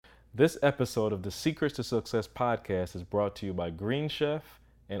This episode of the Secrets to Success podcast is brought to you by Green Chef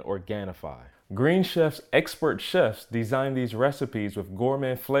and Organifi. Green Chef's expert chefs design these recipes with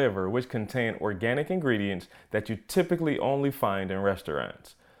gourmet flavor which contain organic ingredients that you typically only find in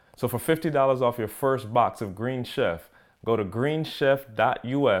restaurants. So for $50 off your first box of Green Chef, go to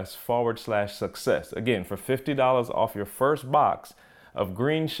greenchef.us/success. Again, for $50 off your first box of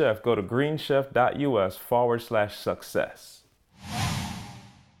Green Chef, go to greenchef.us/success.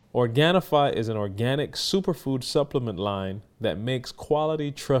 Organifi is an organic superfood supplement line that makes quality,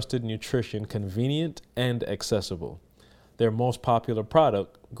 trusted nutrition convenient and accessible. Their most popular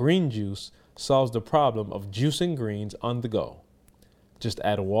product, green juice, solves the problem of juicing greens on the go. Just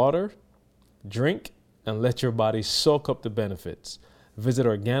add water, drink, and let your body soak up the benefits. Visit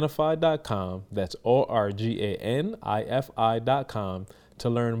Organifi.com, that's Organifi.com, to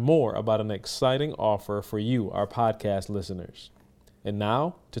learn more about an exciting offer for you, our podcast listeners. And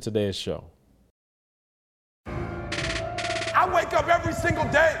now to today's show. I wake up every single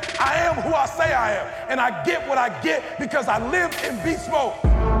day. I am who I say I am. And I get what I get because I live in beast mode.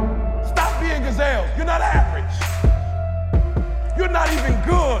 Stop being gazelles. You're not average. You're not even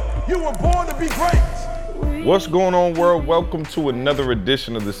good. You were born to be great. What's going on, world? Welcome to another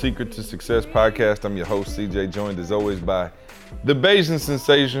edition of the Secret to Success podcast. I'm your host, CJ, joined as always by the Bayesian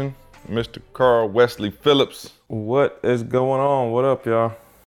sensation, Mr. Carl Wesley Phillips. What is going on? What up, y'all?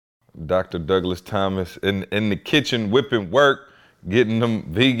 Dr. Douglas Thomas in the kitchen whipping work, getting them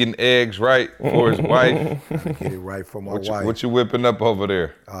vegan eggs right for his wife. Get it right for my wife. What you whipping up over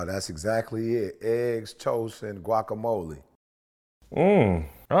there? Oh, that's exactly it. Eggs, toast, and guacamole.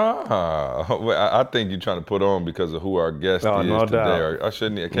 I think you're trying to put on because of who our guest is no today. Doubt. I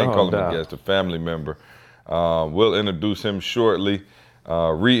can't call him a guest, a family member. We'll introduce him shortly,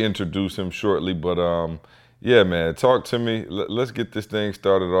 reintroduce him shortly, but yeah, man, talk to me. Let's get this thing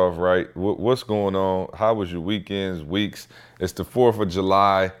started off right. What's going on? How was your weekends, weeks? It's the 4th of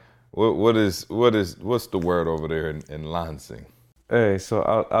July. What's the word over there in Lansing? Hey, so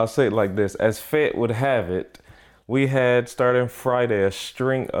I'll say it like this. As fate would have it, we had, starting Friday, a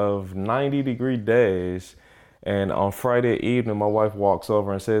string of 90-degree days. And on Friday evening, my wife walks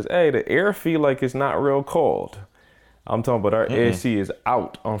over and says, hey, the air feel like it's not real cold. I'm talking about our AC is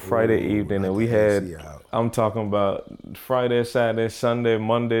out on Friday evening, and we had, I'm talking about Friday, Saturday, Sunday,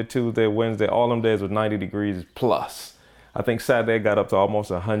 Monday, Tuesday, Wednesday, all them days with 90 degrees plus. I think Saturday got up to almost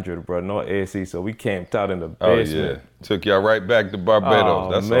 100, bro, no AC, so we camped out in the basement. Oh, yeah. Took y'all right back to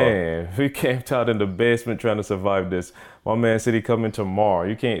Barbados. That's man. All. We camped out in the basement trying to survive this. My man said he coming tomorrow.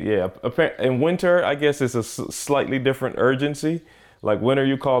 You can't, in winter, I guess it's a slightly different urgency. Like winter,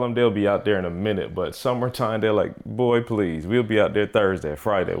 you call them, they'll be out there in a minute. But summertime, they're like, boy, please, we'll be out there Thursday,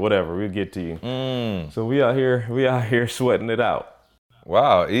 Friday, whatever. We'll get to you. So we out here sweating it out.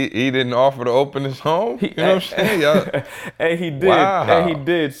 Wow, he didn't offer to open his home? You know what I'm saying? Hey, he did. Wow. Hey, he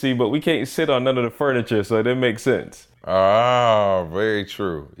did, see, but we can't sit on none of the furniture, so it didn't make sense. Oh, very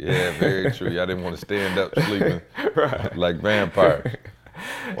true. Yeah, very true. Y'all didn't want to stand up sleeping right. Like vampires.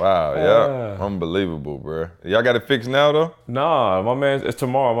 Wow, yeah, unbelievable, bro. Y'all got it fixed now, though? Nah, it's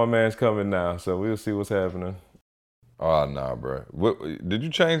tomorrow. My man's coming now, so we'll see what's happening. Oh, nah, bro. Did you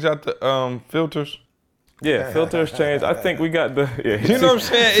change out the filters? Yeah, filters changed. I think we got the. Yeah, you know what I'm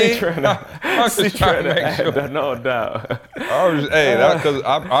saying? I'm just trying to make sure. No doubt. Because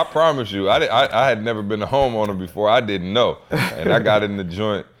I promise you, I had never been a homeowner before. I didn't know, and I got in the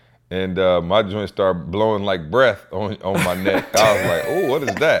joint. And my joint started blowing like breath on my neck. I was like, oh, what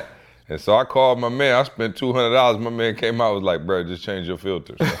is that? And so I called my man. I spent $200. My man came out, was like, bro, just change your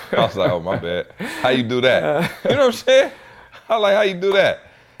filters. I was like, oh, my bad. How you do that? You know what I'm saying? I was like, how you do that?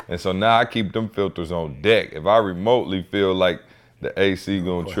 And so now I keep them filters on deck. If I remotely feel like the AC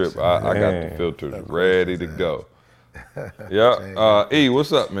gonna trip, I got the filters ready to go. Yeah. E,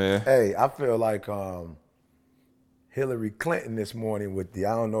 what's up, man? Hey, I feel like Hillary Clinton this morning with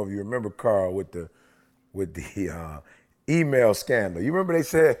I don't know if you remember, Carl, with the email scandal. You remember they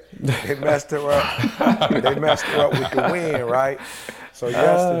said they messed her up? They messed her up with the wind, right? So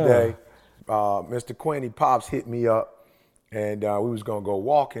yesterday, Mr. Quinny Pops hit me up, and we was gonna go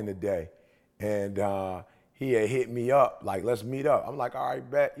walking today. And he had hit me up, like, let's meet up. I'm like, all right,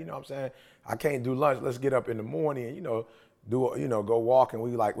 bet, you know what I'm saying? I can't do lunch, let's get up in the morning and, go walking.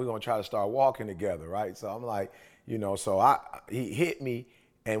 We're gonna try to start walking together, right? So I'm like, he hit me,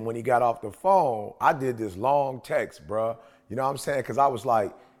 and when he got off the phone, I did this long text, bruh. You know what I'm saying? Because I was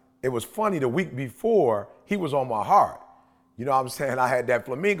like, it was funny, the week before, he was on my heart. You know what I'm saying? I had that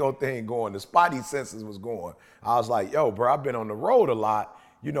flamingo thing going, the spidey senses was going. I was like, yo, bro, I've been on the road a lot,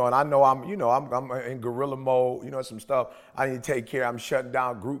 you know, and I know I'm in guerrilla mode, you know, some stuff I need to take care of. I'm shutting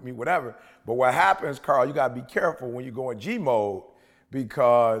down, group me, whatever. But what happens, Carl, you gotta be careful when you go in G mode,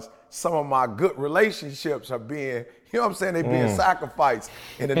 because some of my good relationships are being, you know what I'm saying, they being sacrificed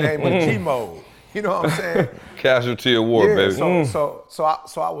in the name of G mode. You know what I'm saying? Casualty of war, baby. So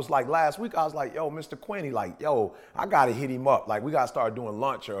I was like, last week I was like, yo, Mr. Quinny, like, yo, I gotta hit him up. Like, we gotta start doing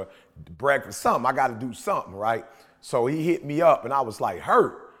lunch or breakfast, something. I gotta do something, right? So he hit me up and I was like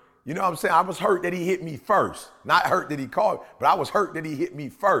hurt. You know what I'm saying? I was hurt that he hit me first. Not hurt that he called, but I was hurt that he hit me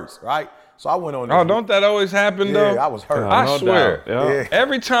first, right? So I went on this. Oh, don't that always happen, though? Yeah, I was hurt. I no swear. doubt. Yeah.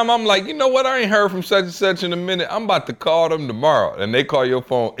 Every time I'm like, you know what? I ain't heard from such and such in a minute. I'm about to call them tomorrow. And they call your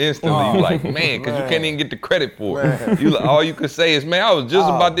phone instantly. You like, man, because you can't even get the credit for it. You like, all you can say is, man, I was just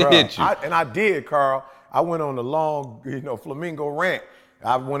about to hit you. I did, Carl. I went on a long, flamingo rant.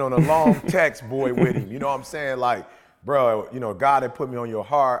 I went on a long text, boy, with him. You know what I'm saying? Like, bro, God had put me on your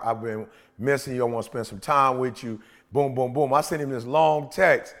heart. I've been missing you. I want to spend some time with you. Boom, boom, boom. I sent him this long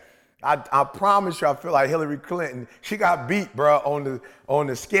text. I promise you, I feel like Hillary Clinton. She got beat, bro, on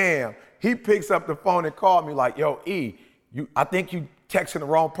the scam. He picks up the phone and called me like, yo, E, I think you texting the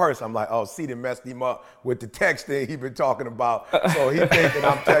wrong person. I'm like, oh, see, they messed him up with the text thing he been talking about. So he thinking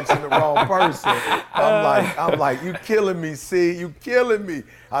I'm texting the wrong person. I'm like, you killing me, C, you killing me.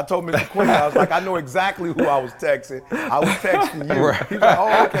 I told Mr. Quinn, I was like, I know exactly who I was texting. I was texting you. He's like,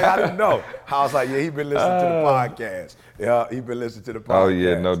 oh, okay, I didn't know. I was like, yeah, he been listening to the podcast. Yeah, he been listening to the podcast. Oh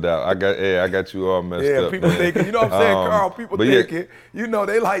yeah, no doubt. I got you all messed up. Yeah, people thinking, you know what I'm saying, Carl? People thinking,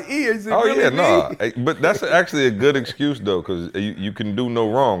 they like, is it really me? No. But that's actually a good excuse though, because you can do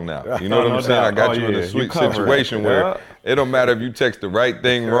no wrong now. You know what I'm saying? I got you in a sweet situation where it don't matter if you text the right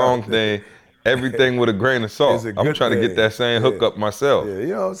thing, wrong thing, everything with a grain of salt. I'm trying to get that same hookup myself. Yeah, you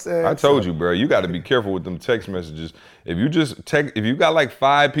know what I'm saying? I told you, bro. You got to be careful with them text messages. If you got like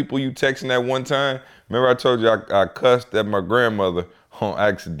 5 people you texting at one time. Remember I told you I cussed at my grandmother on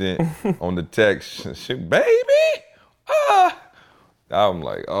accident on the text. She, baby, I'm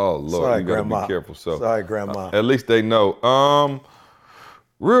like, oh Lord, sorry, you gotta Grandma. be careful. So sorry, Grandma. At least they know.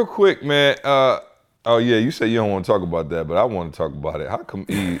 Real quick, man. Oh yeah, you say you don't want to talk about that, but I want to talk about it. How come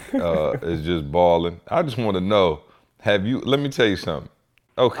E is just balling? I just want to know. Have you? Let me tell you something.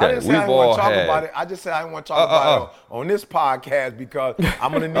 Okay, I didn't say I didn't want to talk about it. I just said I didn't want to talk about it on this podcast because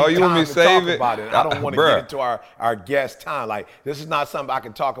I'm going to need time to talk about it. I don't want to get into our guest time. Like, this is not something I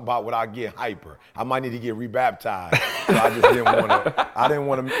can talk about without getting hyper. I might need to get rebaptized. So I just didn't want to. I didn't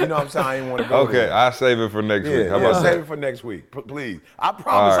want to, you know what I'm saying? I didn't want to go there. Okay, I'll save it for next week. How about save it for next week, please. I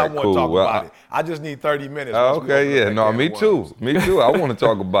promise I won't talk about it. I just need 30 minutes. Okay, yeah. No, me too. Me too. I want to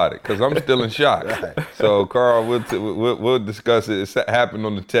talk about it because I'm still in shock. Right. So, Carl, we'll discuss it. It happened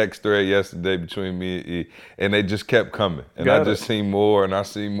on the text thread yesterday between me and E, and they just kept coming. And I just seen more, and I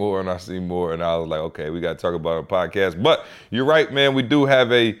see more, and I see more, and I was like, okay, we got to talk about it on a podcast. But you're right, man. We do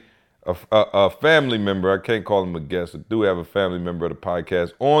have a family member. I can't call him a guest. We do have a family member of the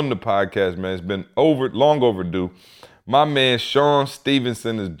podcast on the podcast, man. It's been long overdue. My man Sean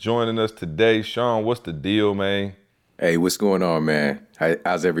Stevenson is joining us today. Sean, what's the deal, man? Hey, what's going on, man?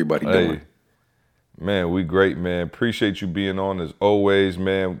 How's everybody doing? Man, we great, man. Appreciate you being on as always,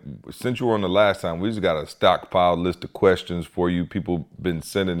 man. Since you were on the last time, we just got a stockpiled list of questions for you. People been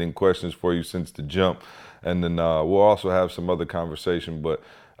sending in questions for you since the jump. And then we'll also have some other conversation. But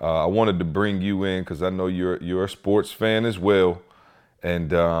I wanted to bring you in because I know you're a sports fan as well.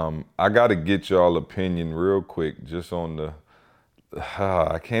 And I got to get y'all opinion real quick just on the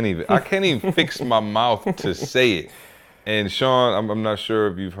I can't even fix my mouth to say it. And Sean, I'm not sure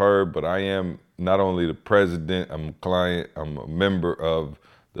if you've heard, but I am not only the president, I'm a client, I'm a member of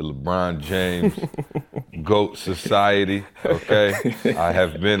the LeBron James GOAT Society, okay? I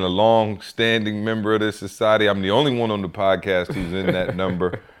have been a long-standing member of this society. I'm the only one on the podcast who's in that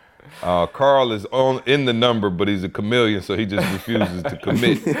number. Carl is in the number, but he's a chameleon, so he just refuses to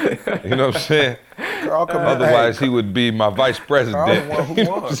commit. You know what I'm saying? Otherwise, he would be my vice president. Carl the one who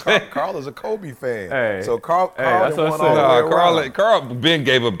won. Carl is a Kobe fan. So Carl that's won what all the way Carl Ben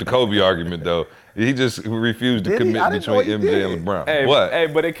gave up the Kobe argument, though. He just refused to commit between MJ and LeBron. What? Hey,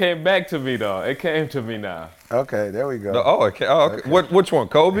 but it came back to me, though. It came to me now. Okay, there we go. Okay. Which one,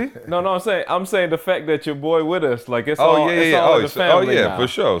 Kobe? No, I'm saying the fact that your boy with us, like it's all in the family now. For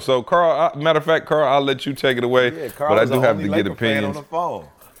sure. So, Carl, matter of fact, Carl, I'll let you take it away. Yeah, Carl, but I do have to get Laker opinions. fan on the phone.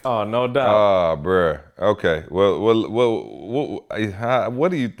 Oh, no doubt. Bruh. Okay. Well,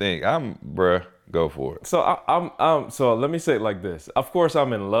 what do you think? Bruh. Go for it. So so let me say it like this. Of course,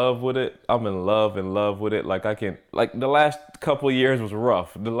 I'm in love with it. I'm in love with it. Like the last couple of years was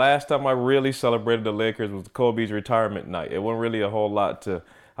rough. The last time I really celebrated the Lakers was Kobe's retirement night. It wasn't really a whole lot to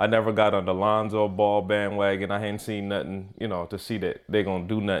I never got on the Lonzo Ball bandwagon. I hadn't seen nothing, to see that they're going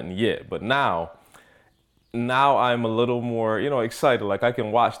to do nothing yet. But now I'm a little more, excited. Like, I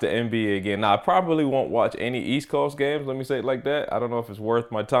can watch the NBA again. Now, I probably won't watch any East Coast games, let me say it like that. I don't know if it's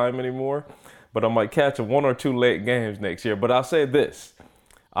worth my time anymore, but I might catch one or two late games next year. But I'll say this.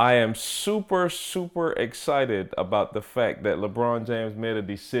 I am super, super excited about the fact that LeBron James made a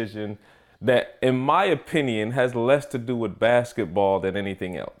decision that, in my opinion, has less to do with basketball than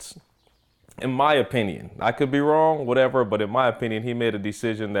anything else. In my opinion. I could be wrong, whatever, but in my opinion, he made a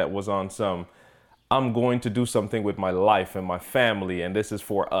decision that was on some, I'm going to do something with my life and my family, and this is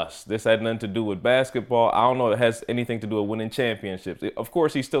for us. This had nothing to do with basketball. I don't know if it has anything to do with winning championships. Of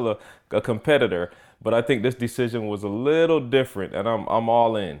course, he's still a competitor, but I think this decision was a little different, and I'm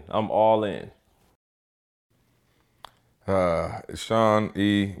all in. I'm all in. Sean,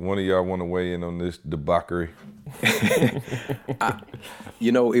 E, one of y'all want to weigh in on this debauchery? It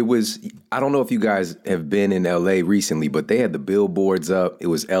was, I don't know if you guys have been in LA recently, but they had the billboards up. It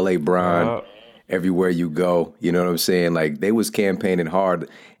was LA Bron. Everywhere you go, you know what I'm saying? Like, they was campaigning hard.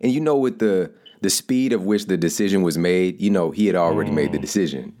 And with the speed of which the decision was made, he had already made the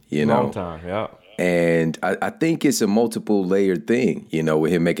decision, Long time, yeah. And I think it's a multiple layered thing,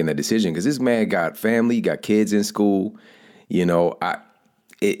 with him making that decision. Because this man got family, got kids in school. I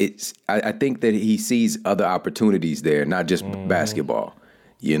think that he sees other opportunities there, not just basketball,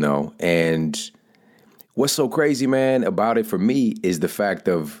 And what's so crazy, man, about it for me is the fact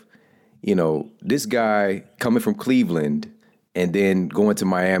of, this guy coming from Cleveland and then going to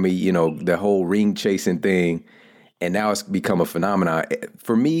Miami, the whole ring chasing thing, and now it's become a phenomenon.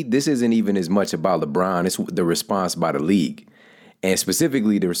 For me, this isn't even as much about LeBron. It's the response by the league, and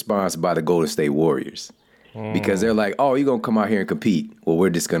specifically the response by the Golden State Warriors. Because they're like, oh, you're going to come out here and compete. Well,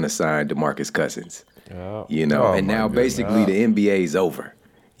 we're just going to sign DeMarcus Cousins, and now basically the NBA's over.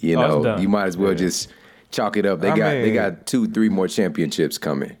 You might as well just chalk it up. They got 2-3 more championships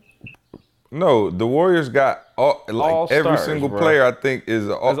coming. No, the Warriors got every single player I think is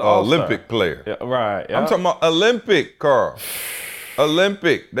an Olympic player. Yeah, right. Yeah. I'm talking about Olympic, Carl.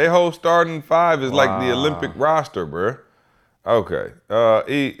 Olympic. Their whole starting five is like the Olympic roster, bro. Okay.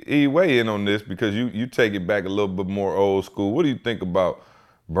 E, weigh in on this because you take it back a little bit more old school. What do you think about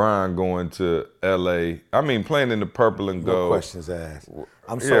Brian going to L.A.? I mean, playing in the purple and gold. No questions asked. You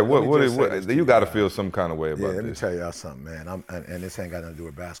got to feel some kind of way about this. Let me tell y'all something, man. And this ain't got nothing to do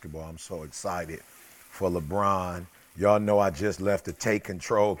with basketball. I'm so excited for LeBron. Y'all know I just left the Take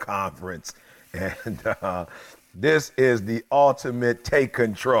Control conference, and this is the ultimate take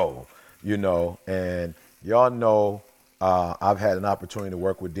control, And y'all know I've had an opportunity to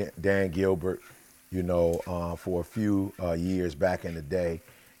work with Dan Gilbert, for a few years back in the day.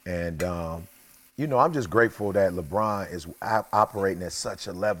 And, I'm just grateful that LeBron is operating at such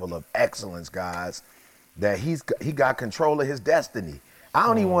a level of excellence, guys, that he got control of his destiny. I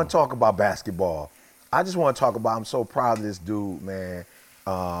don't even want to talk about basketball. I just want to talk about, I'm so proud of this dude, man.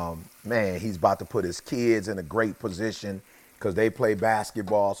 He's about to put his kids in a great position because they play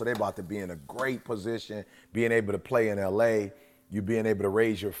basketball, so they're about to be in a great position, being able to play in L.A., you being able to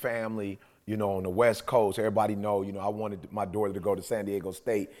raise your family, on the West Coast. Everybody know, I wanted my daughter to go to San Diego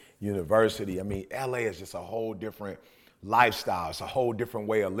State University. I mean, L.A. is just a whole different lifestyle. It's a whole different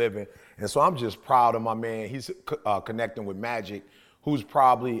way of living. And so I'm just proud of my man. He's connecting with Magic, who's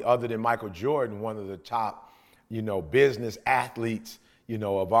probably, other than Michael Jordan, one of the top, business athletes,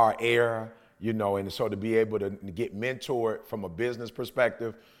 of our era, and so to be able to get mentored from a business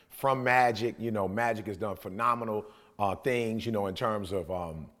perspective from Magic, Magic has done phenomenal things, in terms of,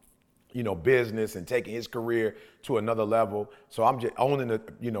 business and taking his career to another level. So I'm just owning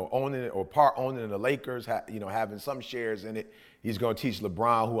the Lakers, having some shares in it. He's going to teach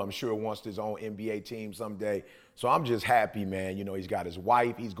LeBron, who I'm sure wants his own NBA team someday. So I'm just happy, man. He's got his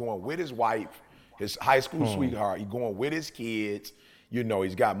wife. He's going with his wife, his high school sweetheart. He's going with his kids.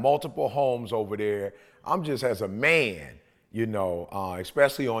 He's got multiple homes over there. I'm just, as a man,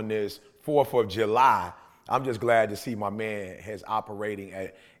 especially on this 4th of July, I'm just glad to see my man is operating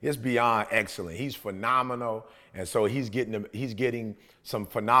at, it's beyond excellent. He's phenomenal. And so he's getting some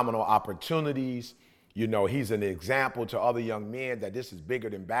phenomenal opportunities. He's an example to other young men that this is bigger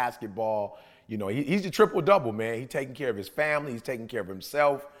than basketball. He's a triple-double, man. He's taking care of his family. He's taking care of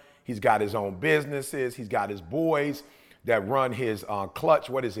himself. He's got his own businesses. He's got his boys that run his Clutch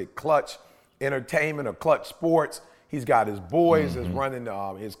Entertainment or Clutch Sports. He's got his boys that's running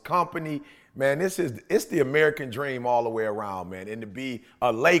his company. Man, it's the American dream all the way around, man. And to be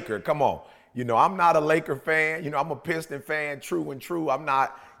a Laker, come on. You know, I'm not a Laker fan. You know, I'm a Piston fan, true and true. I'm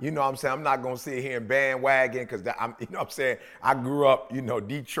not, you know what I'm saying, I'm not going to sit here and bandwagon because, I'm, you know what I'm saying, I grew up, you know,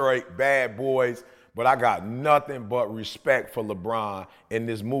 Detroit, bad boys, but I got nothing but respect for LeBron and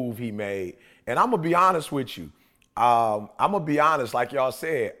this move he made. And I'm going to be honest with you. I'm going to be honest, like y'all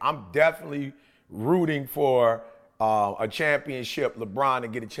said, I'm definitely rooting for a championship, LeBron to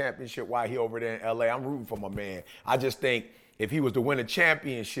get a championship while he over there in LA. I'm rooting for my man. I just think if he was to win a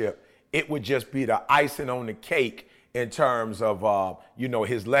championship, it would just be the icing on the cake in terms of, you know,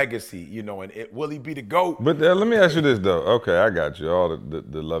 his legacy, you know, and will he be the GOAT? But let me ask you this, though. Okay, I got you, all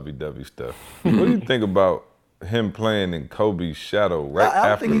the lovey-dovey stuff. What do you think about him playing in Kobe's shadow right I don't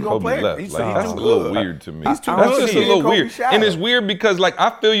after think he's gonna Kobe play. left? He's That's a too little good. weird to me. He's too That's good just to a be in little Kobe's weird. shadow. And it's weird because, like, I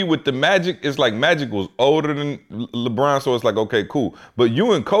feel you with the Magic. It's like Magic was older than LeBron, so it's like, okay, cool. But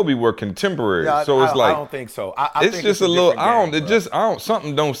you and Kobe were contemporaries, Yeah, so it's like, I don't think so. I it's think just a a little. different game, bro.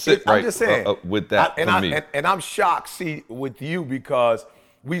 Something don't sit I'm right just saying, with that for me. And I'm shocked, see, with you because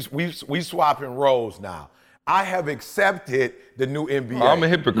we swapping roles now. I have accepted the new NBA. I'm a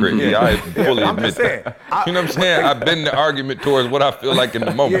hypocrite. Yeah, I fully I'm admit just saying. that. You know what I'm saying? I've been the argument towards what I feel like in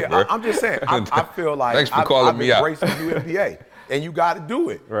the moment, Yeah, bro. I'm just saying. I feel like Thanks for calling me out. I've embraced the new NBA. And you got to do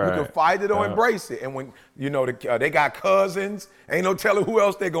it. Right. You can fight it or embrace it. And when, you know, they got cousins, ain't no telling who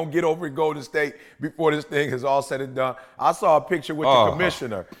else they're going to get over in Golden State before this thing is all said and done. I saw a picture with the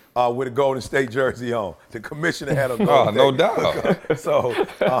commissioner with a Golden State jersey on. The commissioner had a Golden State. No doubt. So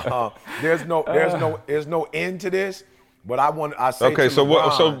there's no end to this. But I say Okay, to so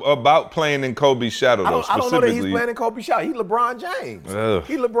LeBron, so about playing in Kobe's shadow, though, I don't know that he's specifically. playing in Kobe shot. He LeBron James. Ugh.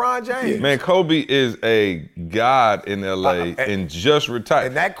 He LeBron James. Man, Kobe is a god in LA and just retired.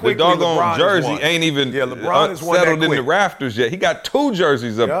 and that the quickly, doggone LeBron has jersey won. ain't even Yeah, LeBron has won that settled in the quick. rafters yet. He got 2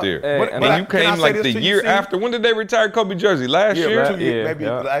 jerseys up Yeah. there. But- and but you can I came say like this the to you, year see? after. When did they retire Kobe jersey? Last year? Maybe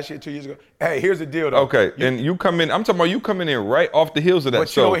Yeah. last year, 2 years ago. Hey, here's the deal, though. Okay, and you come in. I'm talking about you coming in right off the heels of that. But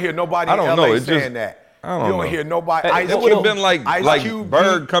you so don't hear nobody I don't in know. LA It saying just, that. I don't you don't know. hear nobody. Hey, Ice It would have Cube- been like Ice Cube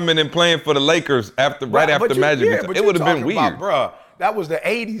Bird coming and playing for the Lakers after Right, after but you- Magic. yeah, but It you would have been talking weird. about, bruh, that was the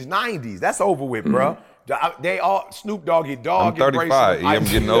 80s, 90s. That's over with, bruh. They all Snoop Doggy Dogg. I'm 35. I'm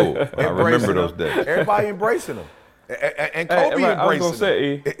getting old. I remember those days. Everybody embracing them. And Hey, Kobe right, I was embracing gonna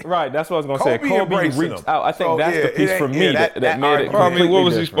say, them. right. That's what I was gonna say. Kobe Kobe embracing reached them. out. I think So, that's yeah, the piece it for ain't- me yeah, that that made it. argument- Well, I mean, what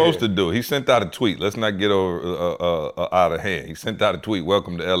was he completely supposed to different. do? He sent out a tweet. Let's not get out of hand. He sent out a tweet.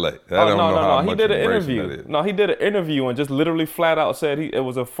 Welcome to LA. I Oh, don't know how He much did an embracing interview. that is. No, he did an interview and just literally flat out said it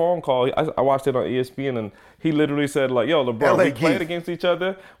was a phone call. I watched it on ESPN and he literally said like, "Yo, LeBron, LA we played geek. against each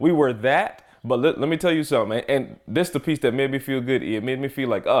other. We were that." But let me tell you something, and this the piece that made me feel good. It made me feel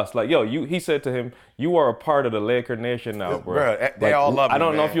like us. Like, yo, he said to him, "You are a part of the Laker Nation now, bro." Bruh, they Like, all love I you,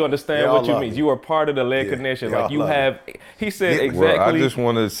 don't know man. if you They understand all what you love mean. you. You are part of the Laker Yeah, Nation. they Like all you love have. He said Yeah, exactly. Well, I just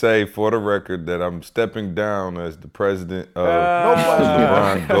want to say for the record that I'm stepping down as the president of Nobody-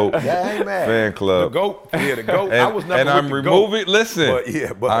 LeBron GOAT Yeah, I ain't mad. fan club. The GOAT. Yeah, the GOAT. I And, was never and with I'm the removing. GOAT.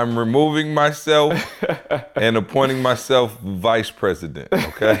 Listen, But I'm removing myself and appointing myself vice president.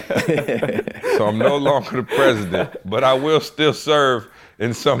 Okay, so I'm no longer the president, but I will still serve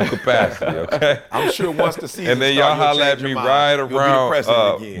in some capacity. Okay, I'm sure once the season and then start, y'all you'll holler at change me your mind. right You'll be the around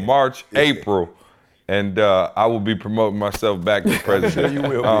president again. March, April, and I will be promoting myself back to president. you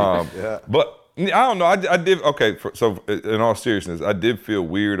will be. Yeah. But I don't know. I did okay. So in all seriousness, I did feel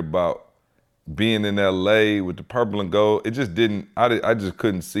weird about being in LA with the purple and gold. It just didn't. I just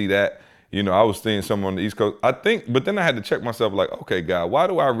couldn't see that. You know, I was seeing someone on the East Coast. I think, but then I had to check myself. Like, okay, God, why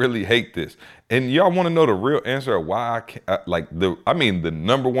do I really hate this? And y'all want to know the real answer of why I can't? The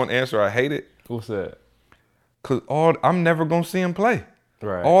number one answer I hate it. What's that? Cause I'm never gonna see him play.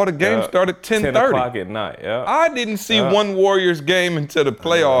 Right. All the games start at 10 10:30. o'clock at night. Yeah. I didn't see one Warriors game until the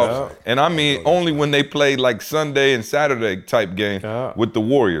playoffs, and I mean only when they played like Sunday and Saturday type game with the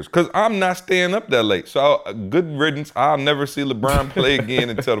Warriors. Cause I'm not staying up that late. So good riddance. I'll never see LeBron play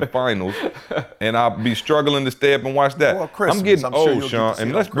again until the finals, and I'll be struggling to stay up and watch that. Well, Christmas, I'm getting I'm sure you'll old, get Sean, to see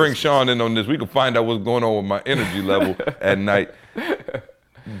and it let's on bring Christmas. Sean in on this. We can find out what's going on with my energy level at night.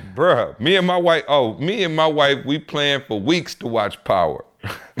 Bruh, me and my wife, we planned for weeks to watch Power.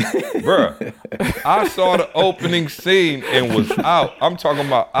 Bruh, I saw the opening scene and was out. I'm talking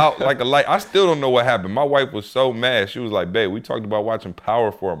about out like a light. I still don't know what happened. My wife was so mad. She was like, babe, we talked about watching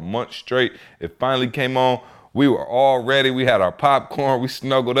Power for a month straight. It finally came on. We were all ready. We had our popcorn. We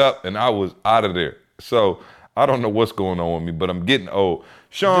snuggled up, and I was out of there. So I don't know what's going on with me, but I'm getting old.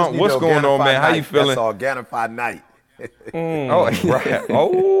 Sean, what's going on, man? How you feeling? That's Organifi night. Oh, right.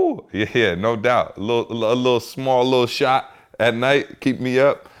 Oh, yeah, no doubt. A little small shot at night, keep me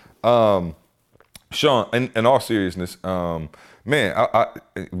up. Sean, in all seriousness, man,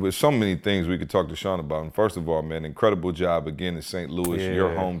 with so many things we could talk to Sean about. And first of all, man, incredible job again in St. Louis, your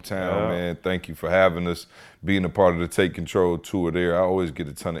hometown, man. Thank you for having us, being a part of the Take Control tour there. I always get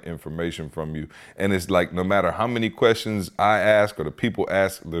a ton of information from you. And it's like, no matter how many questions I ask or the people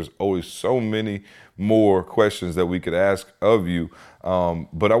ask, there's always so many more questions that we could ask of you.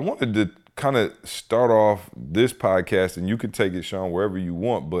 But I wanted to kind of start off this podcast, and you can take it, Sean, wherever you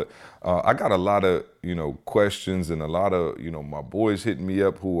want. But I got a lot of, questions, and a lot of, my boys hitting me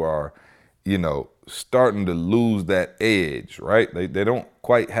up who are, starting to lose that edge, right? They don't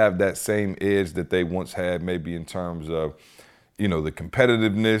quite have that same edge that they once had, maybe in terms of, the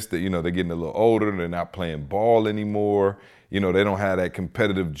competitiveness that, they're getting a little older, they're not playing ball anymore. They don't have that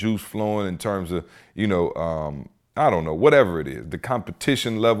competitive juice flowing in terms of, I don't know, whatever it is, the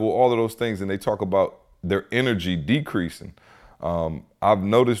competition level, all of those things. And they talk about their energy decreasing. I've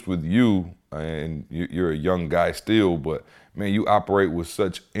noticed with you, and you're a young guy still, but man, you operate with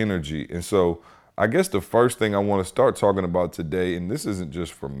such energy. And so I guess the first thing I want to start talking about today, and this isn't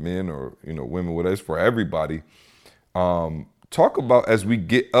just for men or, women, whatever, it's for everybody. Talk about, as we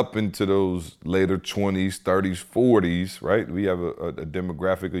get up into those later 20s, 30s, 40s, right? We have a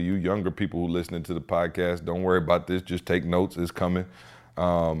demographic of you younger people who listening to the podcast. Don't worry about this. Just take notes. It's coming.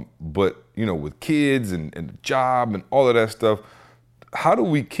 But, with kids and the job and all of that stuff, how do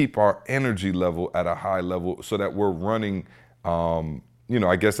we keep our energy level at a high level so that we're running,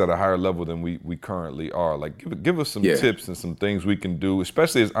 I guess at a higher level than we currently are? Like, give us some tips and some things we can do,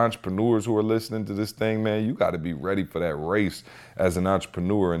 especially as entrepreneurs who are listening to this thing, man. You got to be ready for that race as an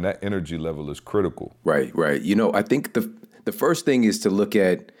entrepreneur, and that energy level is critical. Right. I think the first thing is to look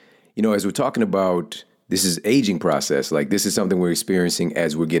at, as we're talking about, this is aging process. Like, this is something we're experiencing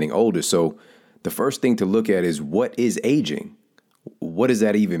as we're getting older. So the first thing to look at is, what is aging? What does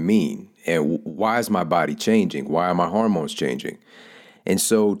that even mean? And why is my body changing? Why are my hormones changing? And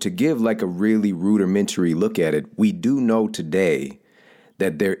so, to give like a really rudimentary look at it, we do know today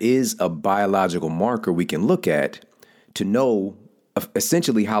that there is a biological marker we can look at to know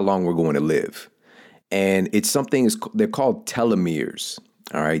essentially how long we're going to live. And it's something, they're called telomeres.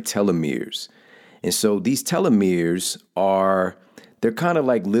 All right, telomeres. And so these telomeres they're kind of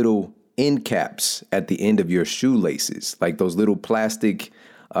like little end caps at the end of your shoelaces, like those little plastic,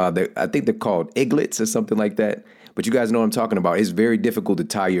 I think they're called eaglets or something like that. But you guys know what I'm talking about. It's very difficult to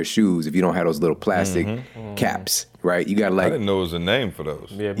tie your shoes if you don't have those little plastic caps, right? You got to I didn't know there was a name for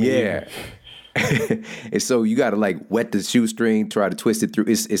those. Yeah. And so you got to like wet the shoestring, try to twist it through.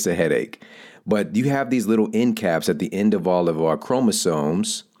 It's a headache. But you have these little end caps at the end of all of our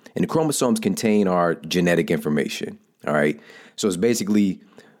chromosomes. And the chromosomes contain our genetic information, all right? So it's basically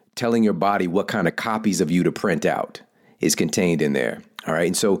telling your body what kind of copies of you to print out is contained in there, all right?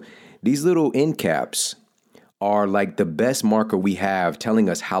 And so these little end caps are like the best marker we have telling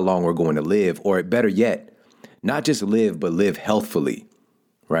us how long we're going to live, or better yet, not just live, but live healthfully,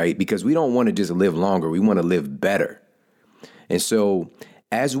 right? Because we don't want to just live longer. We want to live better. And so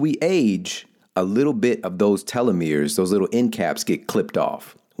as we age, a little bit of those telomeres, those little end caps get clipped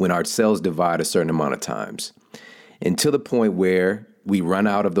off when our cells divide a certain amount of times, until the point where we run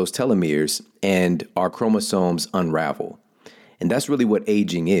out of those telomeres and our chromosomes unravel. And that's really what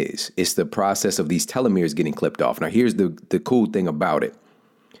aging is. It's the process of these telomeres getting clipped off. Now, here's the cool thing about it.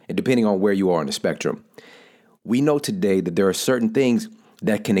 And depending on where you are on the spectrum, we know today that there are certain things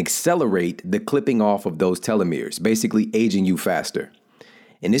that can accelerate the clipping off of those telomeres, basically aging you faster.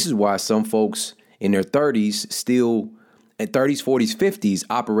 And this is why some folks in their 30s still, at 30s, 40s, 50s,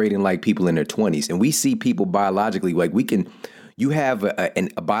 operating like people in their 20s. And we see people biologically, like you have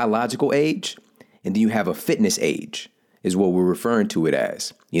a biological age, and then you have a fitness age, is what we're referring to it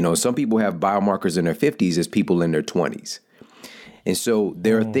as. Some people have biomarkers in their 50s as people in their 20s. And so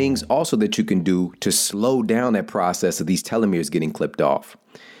there are things also that you can do to slow down that process of these telomeres getting clipped off.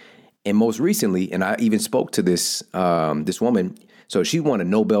 And most recently, and I even spoke to this woman, so she won a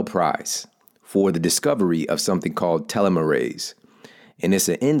Nobel Prize for the discovery of something called telomerase. And it's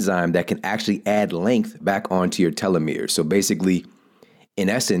an enzyme that can actually add length back onto your telomeres. So basically, in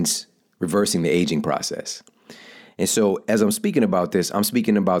essence, reversing the aging process. And so as I'm speaking about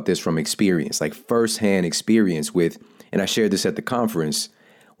this from experience, like firsthand experience with, and I shared this at the conference,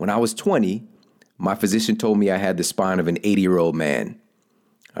 when I was 20, my physician told me I had the spine of an 80-year-old man.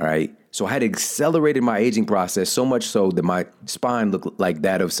 All right. So I had accelerated my aging process so much so that my spine looked like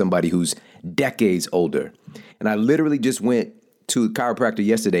that of somebody who's decades older. And I literally just went to a chiropractor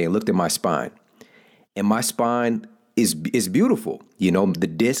yesterday and looked at my spine. And my spine is beautiful.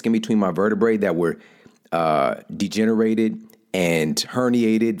 The disc in between my vertebrae that were degenerated and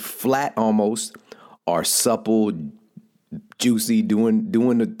herniated, flat almost, are supple, juicy, doing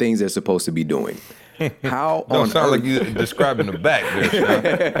the things they're supposed to be doing. How Don't on sound earth? like you're describing the back there, Sean.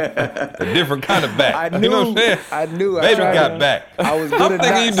 A different kind of back. I You know what I'm knew- saying? I knew. I Baby tried got to- back. I was I'm gonna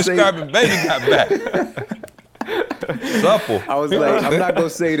thinking not you say- describing baby got back. Supple. I was like, I'm not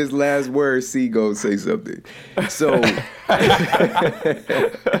gonna say this last word. C go say something. So,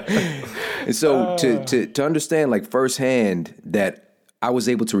 and so to understand like firsthand that I was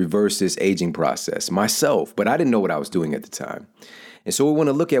able to reverse this aging process myself, but I didn't know what I was doing at the time. And so we want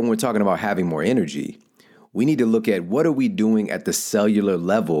to look at when we're talking about having more energy, we need to look at what are we doing at the cellular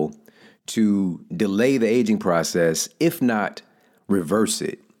level to delay the aging process, if not reverse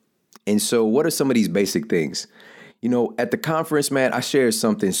it. And so what are some of these basic things? You know, at the conference, man, I shared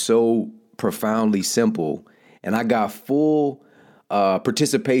something so profoundly simple, and I got full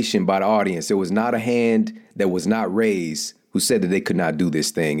participation by the audience. There was not a hand that was not raised who said that they could not do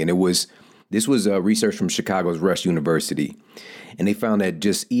this thing. And this was research from Chicago's Rush University. And they found that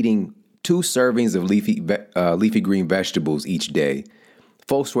just eating 2 servings of leafy green vegetables each day,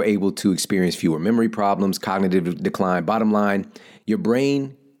 folks were able to experience fewer memory problems, cognitive decline. Bottom line, your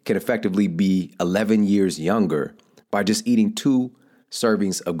brain can effectively be 11 years younger by just eating 2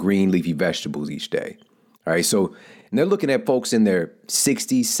 servings of green leafy vegetables each day. All right, so and they're looking at folks in their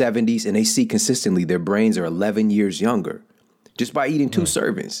 60s, 70s, and they see consistently their brains are 11 years younger just by eating 2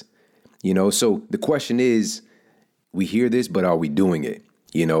 servings. You know, so the question is, we hear this, but are we doing it?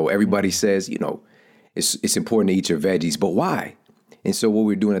 You know, everybody says, you know, it's important to eat your veggies, but why? And so what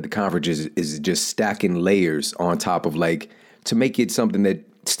we're doing at the conference is just stacking layers on top of like to make it something that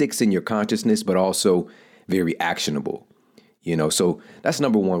sticks in your consciousness, but also very actionable. You know, so that's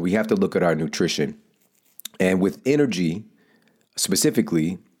number one. We have to look at our nutrition. And with energy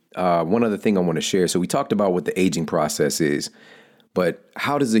specifically, one other thing I want to share. So we talked about what the aging process is, but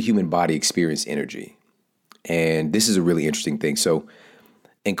how does the human body experience energy? And this is a really interesting thing. So,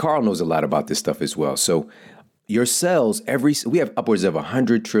 and Carl knows a lot about this stuff as well. So your cells, we have upwards of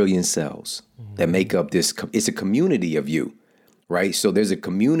 100 trillion cells that make up this. It's a community of you, right? So there's a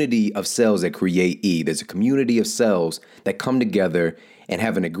community of cells that create E. There's a community of cells that come together and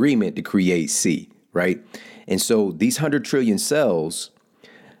have an agreement to create C, right? And so these 100 trillion cells,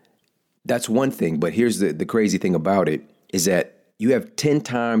 that's one thing. But here's the crazy thing about it is that you have 10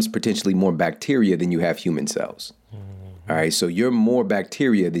 times potentially more bacteria than you have human cells. All right. So you're more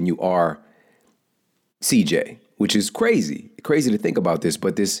bacteria than you are CJ, which is crazy to think about this.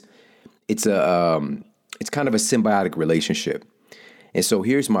 But it's kind of a symbiotic relationship. And so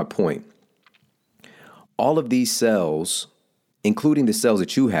here's my point. All of these cells, including the cells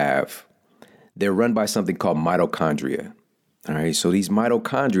that you have, they're run by something called mitochondria. All right. So these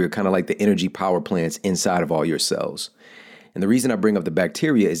mitochondria are kind of like the energy power plants inside of all your cells. And the reason I bring up the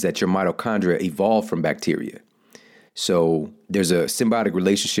bacteria is that your mitochondria evolved from bacteria. So there's a symbiotic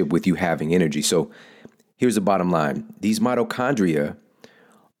relationship with you having energy. So here's the bottom line. These mitochondria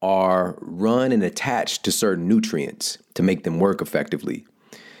are run and attached to certain nutrients to make them work effectively.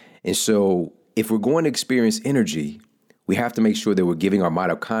 And so if we're going to experience energy, we have to make sure that we're giving our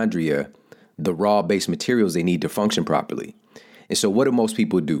mitochondria the raw base materials they need to function properly. And so what do most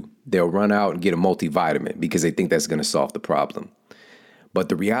people do? They'll run out and get a multivitamin because they think that's going to solve the problem. But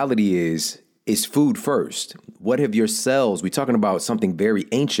the reality is, it's food first. What have your cells, we're talking about something very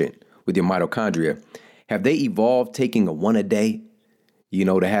ancient with your mitochondria. Have they evolved taking a 1 a day,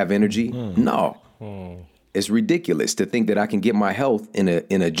 to have energy? No. It's ridiculous to think that I can get my health in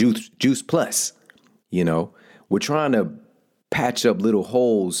a juice plus. We're trying to patch up little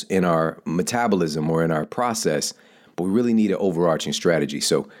holes in our metabolism or in our process, but we really need an overarching strategy.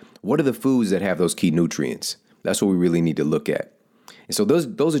 So what are the foods that have those key nutrients? That's what we really need to look at. And so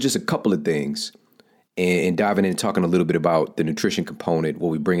those are just a couple of things, and diving in and talking a little bit about the nutrition component, what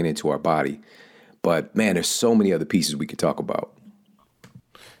we bring it into our body. But man, there's so many other pieces we could talk about.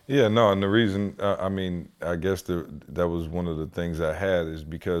 Yeah, no, and the reason, I guess that was one of the things I had is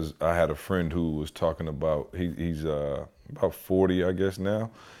because I had a friend who was talking about, he's about 40, I guess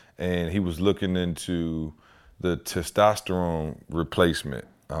now, and he was looking into the testosterone replacement.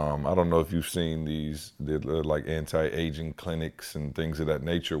 I don't know if you've seen they're like anti-aging clinics and things of that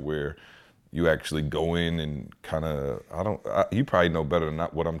nature where you actually go in and kind of, you probably know better than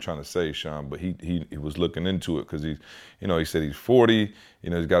what I'm trying to say, Sean, but he was looking into it because he said he's 40,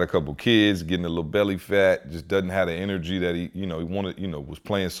 he's got a couple kids, getting a little belly fat, just doesn't have the energy that he wanted, was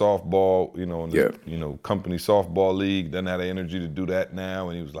playing softball, in the, company softball league, doesn't have the energy to do that now.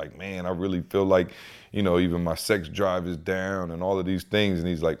 And he was like, man, I really feel like, even my sex drive is down and all of these things. And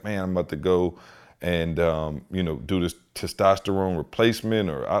he's like, man, I'm about to go and do this testosterone replacement,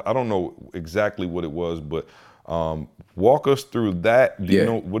 or I don't know exactly what it was, but walk us through that.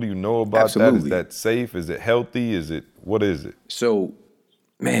 What do you know about Absolutely. that? Is that safe? Is it healthy? What is it? So,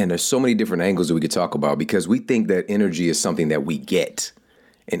 man, there's so many different angles that we could talk about, because we think that energy is something that we get.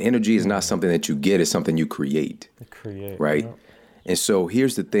 And energy is not something that you get, it's something you create. Right? Yeah. And so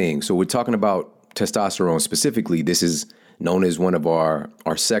here's the thing. So we're talking about testosterone specifically. This is known as one of our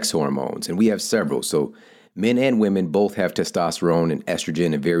sex hormones, and we have several. So men and women both have testosterone and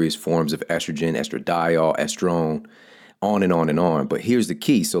estrogen and various forms of estrogen, estradiol, estrone, on and on and on. But here's the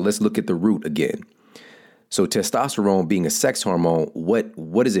key. So let's look at the root again. So testosterone being a sex hormone,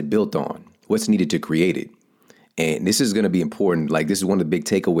 what is it built on? What's needed to create it? And this is going to be important. Like, this is one of the big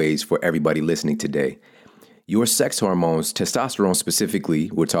takeaways for everybody listening today. Your sex hormones, testosterone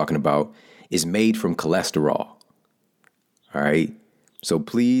specifically, we're talking about, is made from cholesterol. All right. So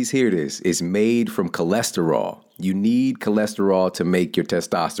please hear this. It's made from cholesterol. You need cholesterol to make your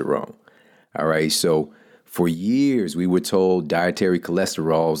testosterone. All right. So for years, we were told dietary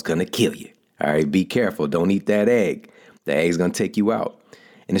cholesterol is going to kill you. All right. Be careful. Don't eat that egg. The egg's going to take you out.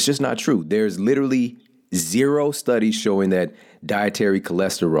 And it's just not true. There's literally zero studies showing that dietary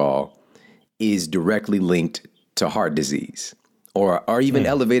cholesterol is directly linked to heart disease or even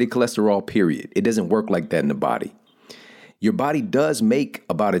elevated cholesterol, period. It doesn't work like that in the body. Your body does make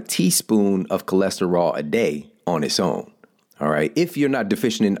about a teaspoon of cholesterol a day on its own, all right, if you're not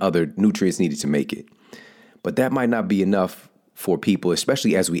deficient in other nutrients needed to make it. But that might not be enough for people,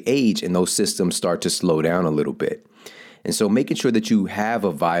 especially as we age and those systems start to slow down a little bit. And so making sure that you have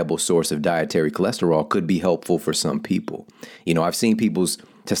a viable source of dietary cholesterol could be helpful for some people. I've seen people's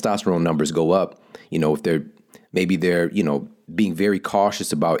testosterone numbers go up, if they're being very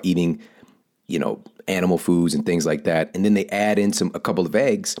cautious about eating, animal foods and things like that. And then they add in a couple of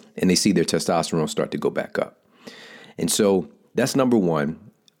eggs and they see their testosterone start to go back up. And so that's number one.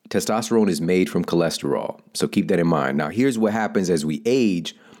 Testosterone is made from cholesterol. So keep that in mind. Now, here's what happens as we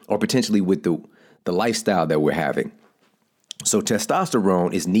age, or potentially with the lifestyle that we're having. So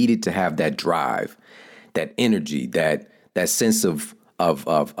testosterone is needed to have that drive, that energy, that sense of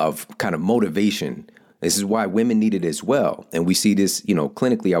kind of motivation. This is why women need it as well. And we see this,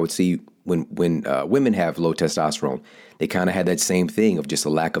 clinically, I would see when women have low testosterone, they kind of had that same thing of just a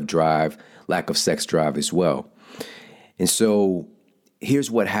lack of drive, lack of sex drive as well. And so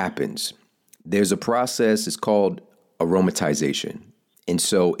here's what happens. There's a process, it's called aromatization. And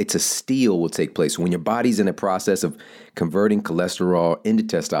so it's a steal will take place. When your body's in the process of converting cholesterol into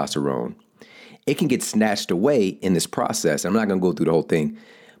testosterone, it can get snatched away in this process. I'm not going to go through the whole thing,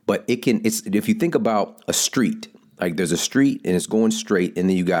 but if you think about a street, like there's a street and it's going straight and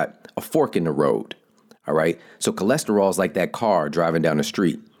then you got a fork in the road. All right. So cholesterol is like that car driving down the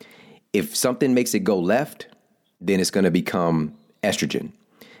street. If something makes it go left, then it's going to become estrogen.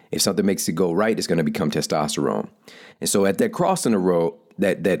 If something makes it go right, it's going to become testosterone. And so at that cross in the road,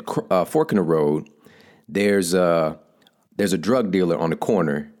 that fork in the road, there's a drug dealer on the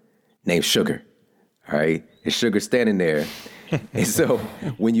corner named Sugar. All right. And Sugar's standing there. And so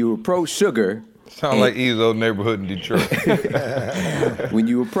when you approach Sugar. Sound like Ezo's neighborhood in Detroit. When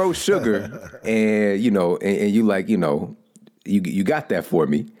you approach Sugar and, and you like, you got that for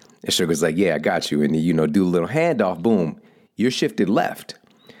me. And Sugar's like, yeah, I got you. And then, do a little handoff, boom, you're shifted left.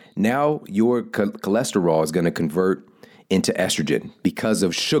 Now your cholesterol is going to convert into estrogen because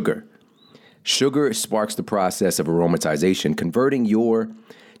of sugar. Sugar sparks the process of aromatization, converting your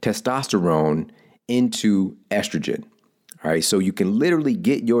testosterone into estrogen. All right, so you can literally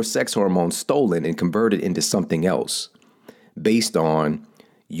get your sex hormone stolen and convert it into something else based on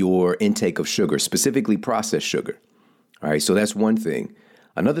your intake of sugar, specifically processed sugar. All right, so that's one thing.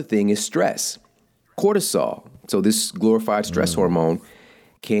 Another thing is stress. Cortisol, so this glorified stress hormone,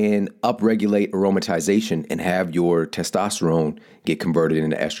 can upregulate aromatization and have your testosterone get converted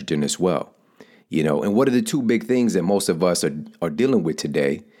into estrogen as well. And what are the two big things that most of us are dealing with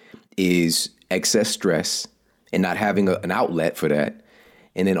today is excess stress and not having an outlet for that.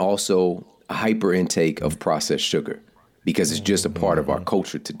 And then also a hyper intake of processed sugar because it's just a part of our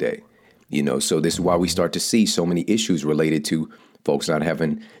culture today. So this is why we start to see so many issues related to folks not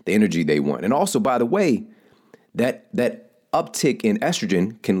having the energy they want. And also, by the way, that uptick in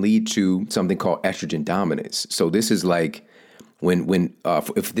estrogen can lead to something called estrogen dominance. So this is like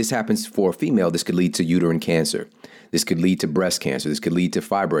if this happens for a female, this could lead to uterine cancer. This could lead to breast cancer. This could lead to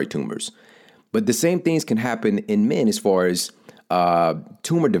fibroid tumors. But the same things can happen in men as far as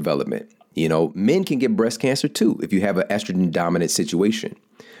tumor development. Men can get breast cancer too if you have an estrogen dominant situation,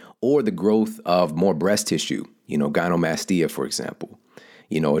 or the growth of more breast tissue, gynecomastia, for example.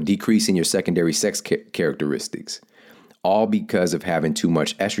 a decrease in your secondary sex characteristics, all because of having too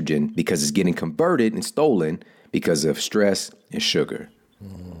much estrogen, because it's getting converted and stolen because of stress and sugar.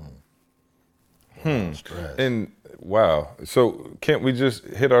 Stress. And wow. So can't we just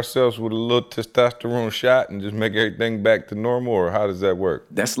hit ourselves with a little testosterone shot and just make everything back to normal, or how does that work?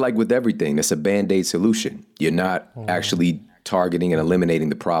 That's like with everything. That's a Band-Aid solution. You're not actually targeting and eliminating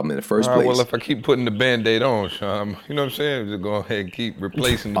the problem in the first place. Well, if I keep putting the Band-Aid on, Sean, you know what I'm saying? Just go ahead and keep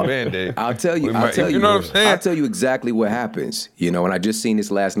replacing the Band-Aid. I'll tell you. You know what I'm saying? I'll tell you exactly what happens. And I just seen this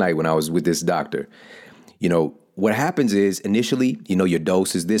last night when I was with this doctor. What happens is initially, your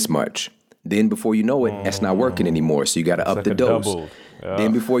dose is this much. Then before you know it, that's not working anymore. So you got to up the dose. Yeah.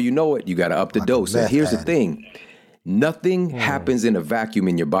 Then before you know it, you got to up the dose. And here's the thing. Nothing happens in a vacuum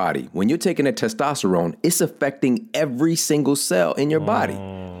in your body. When you're taking a testosterone, it's affecting every single cell in your body.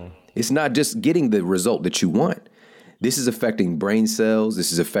 It's not just getting the result that you want. This is affecting brain cells.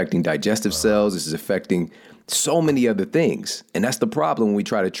 This is affecting digestive cells. This is affecting so many other things. And that's the problem when we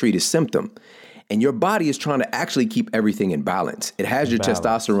try to treat a symptom. And your body is trying to actually keep everything in balance. It has your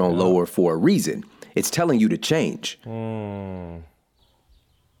testosterone lower for a reason. It's telling you to change. That's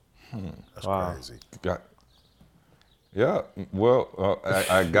crazy. Yeah. Well,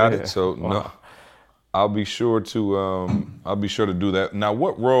 I got it. So no, I'll be sure to do that. Now,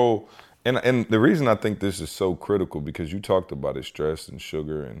 what role? And the reason I think this is so critical, because you talked about it, stress and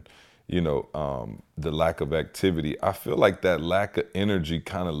sugar and the lack of activity. I feel like that lack of energy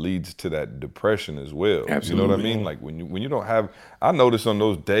kind of leads to that depression as well. Absolutely. You know what I mean? Like when you don't have, I notice on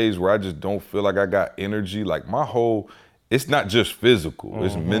those days where I just don't feel like I got energy, like it's not just physical,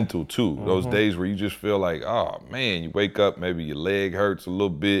 it's mental too. Those days where you just feel like, oh man, you wake up, maybe your leg hurts a little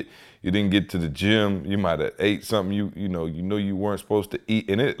bit, you didn't get to the gym, you might have ate something you you weren't supposed to eat,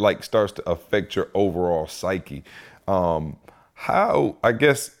 and it like starts to affect your overall psyche. How, I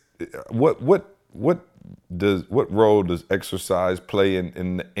guess, what role does exercise play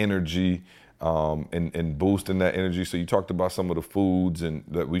in the energy and boosting that energy? So you talked about some of the foods and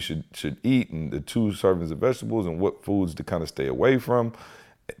that we should eat, and the 2 servings of vegetables, and what foods to kind of stay away from.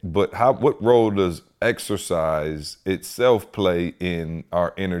 But what role does exercise itself play in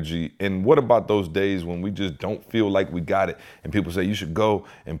our energy? And what about those days when we just don't feel like we got it, and people say you should go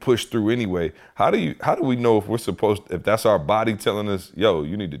and push through anyway? How do we know if that's our body telling us, yo,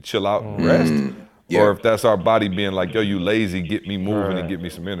 you need to chill out and rest? Yeah. Or if that's our body being like, yo, you lazy, get me moving and get me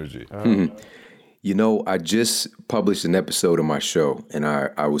some energy. I just published an episode of my show, and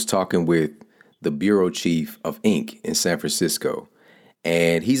I was talking with the bureau chief of Inc. in San Francisco.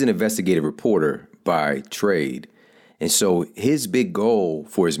 And he's an investigative reporter by trade. And so his big goal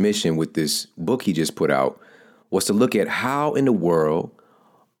for his mission with this book he just put out was to look at how in the world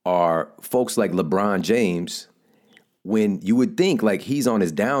are folks like LeBron James, when you would think like he's on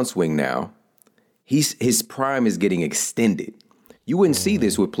his downswing now, his prime is getting extended. You wouldn't see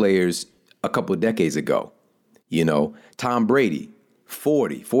this with players a couple of decades ago. Tom Brady,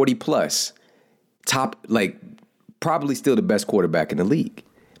 40 plus, top, like, probably still the best quarterback in the league.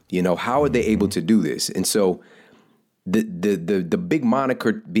 How are they able to do this? And so the big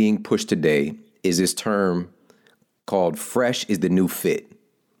moniker being pushed today is this term called fresh is the new fit.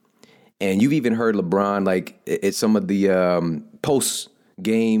 And you've even heard LeBron, like at some of the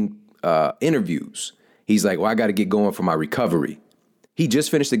post-game interviews, he's like, well, I got to get going for my recovery. He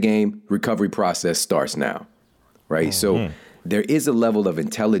just finished the game, recovery process starts now, right? So there is a level of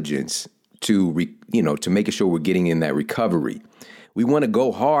intelligence to making sure we're getting in that recovery. We want to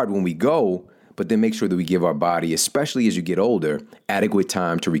go hard when we go, but then make sure that we give our body, especially as you get older, adequate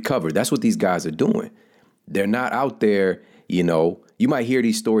time to recover. That's what these guys are doing. They're not out there, you might hear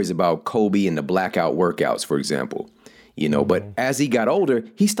these stories about Kobe and the blackout workouts, for example, but as he got older,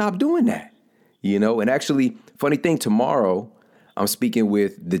 he stopped doing that, and actually, funny thing, tomorrow, I'm speaking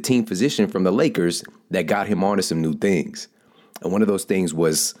with the team physician from the Lakers that got him onto some new things. And one of those things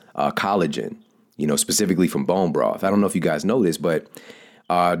was collagen, specifically from bone broth. I don't know if you guys know this, but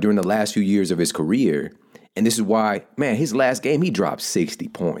during the last few years of his career, and this is why, man, his last game, he dropped 60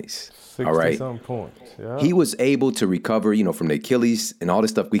 points. 60-some points, yeah. He was able to recover, from the Achilles and all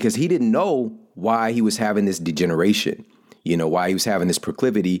this stuff because he didn't know why he was having this degeneration, why he was having this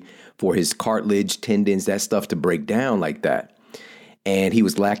proclivity for his cartilage, tendons, that stuff to break down like that. And he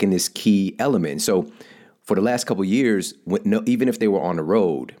was lacking this key element. So for the last couple of years, even if they were on the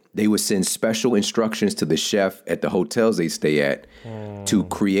road, they would send special instructions to the chef at the hotels they stay at to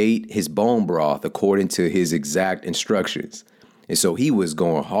create his bone broth according to his exact instructions. And so he was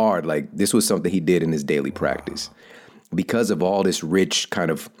going hard. Like this was something he did in his daily practice because of all this rich kind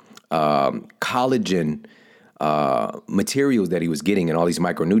of collagen materials that he was getting and all these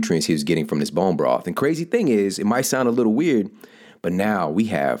micronutrients he was getting from this bone broth. And crazy thing is, it might sound a little weird, but now we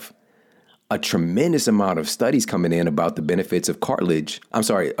have a tremendous amount of studies coming in about the benefits of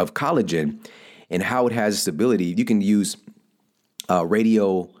collagen and how it has this ability. You can use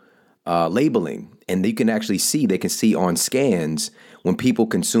radio labeling, and they can see on scans when people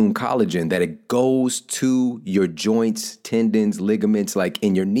consume collagen that it goes to your joints, tendons, ligaments, like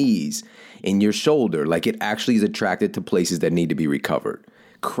in your knees, in your shoulder. Like it actually is attracted to places that need to be recovered.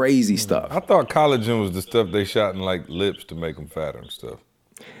 Crazy stuff. I thought collagen was the stuff they shot in like lips to make them fatter and stuff.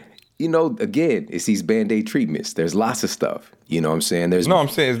 You know, again, it's these Band-Aid treatments. There's lots of stuff. You know what I'm saying? I'm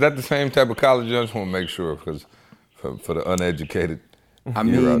saying, is that the same type of collagen? I just want to make sure, because for the uneducated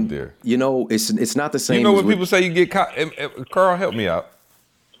out there. You know, it's not the same. You know when people say you get, Carl, help me out.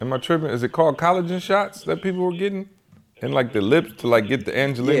 Am I tripping? Is it called collagen shots that people were getting? And like the lips to like get the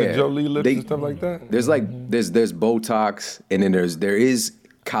Angelina Jolie lips and stuff like that? There's there's Botox, and then there is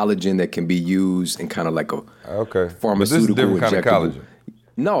collagen that can be used in kind of like a pharmaceutical but this is a different injectable. kind of collagen.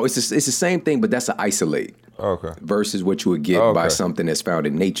 No, it's the same thing, but that's an isolate. Okay. Versus what you would get by something that's found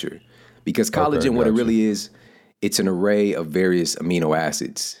in nature. Because collagen, what it really is, it's an array of various amino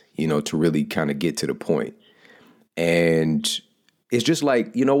acids, you know, to really kind of get to the point. And it's just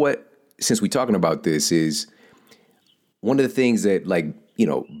like, you know what, since we're talking about this, is one of the things that, like, you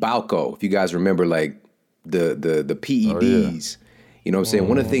know, Balco, if you guys remember, like the PEDs, you know what I'm saying?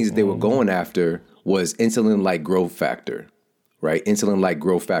 One of the things that they were going after was insulin-like growth factor, right? Insulin-like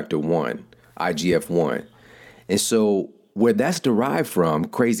growth factor 1, IGF-1. And so where that's derived from,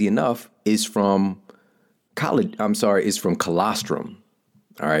 crazy enough, is from colostrum.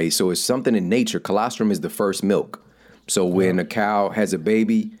 All right. So it's something in nature. Colostrum is the first milk. So when a cow has a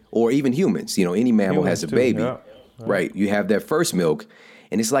baby, or even humans, you know, any mammal has a baby, right? You have that first milk,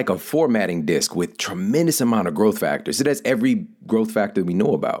 and it's like a formatting disc with tremendous amount of growth factors. So that's every growth factor we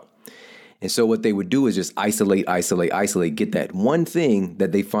know about. And so what they would do is just isolate, get that one thing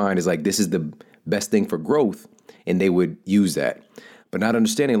that they find is like, this is the best thing for growth, and they would use that. But not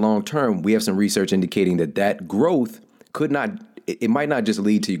understanding long term, we have some research indicating that growth it might not just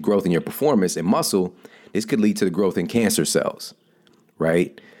lead to growth in your performance and muscle, this could lead to the growth in cancer cells,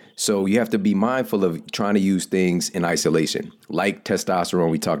 right? So you have to be mindful of trying to use things in isolation, like testosterone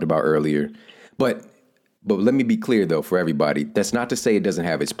we talked about earlier. But let me be clear, though, for everybody, that's not to say it doesn't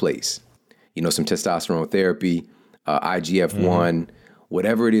have its place. You know, some testosterone therapy, IGF-1,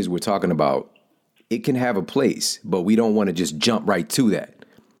 whatever it is we're talking about, it can have a place, but we don't want to just jump right to that.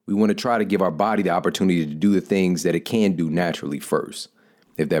 We want to try to give our body the opportunity to do the things that it can do naturally first,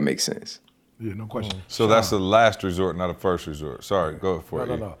 if that makes sense. Yeah, no question. So that's a last resort, not a first resort. Sorry, go for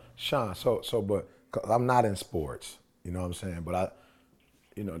it. No. Sean, but 'cause I'm not in sports, you know what I'm saying? But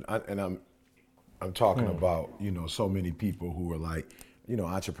I'm talking about, you know, so many people who are like, you know,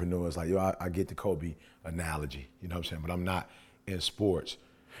 entrepreneurs, like, I get the Kobe analogy, you know what I'm saying? But I'm not in sports.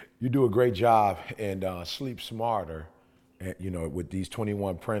 You do a great job in Sleep Smarter, you know, with these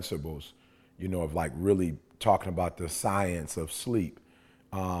 21 principles, you know, of like really talking about the science of sleep.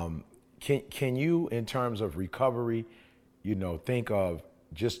 Can you, in terms of recovery, you know, think of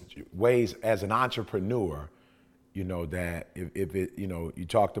just ways as an entrepreneur, you know, that if it, you know, you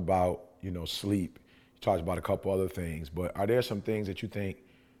talked about, you know, sleep, you talked about a couple other things, but are there some things that you think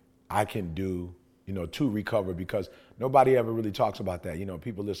I can do, you know, to recover? Because nobody ever really talks about that. You know,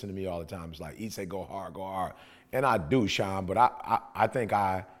 people listen to me all the time. It's like, eat, say, go hard. And I do, Sean, but I think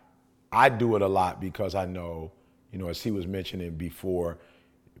I do it a lot because I know, you know, as he was mentioning before,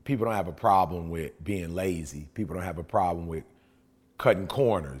 people don't have a problem with being lazy. People don't have a problem with cutting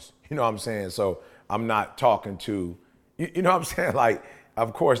corners. You know what I'm saying? So I'm not talking to, you know what I'm saying? Like,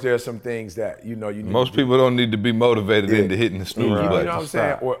 of course, there are some things that, you know, you need Most people don't need to be motivated into hitting the snooze button. You know what I'm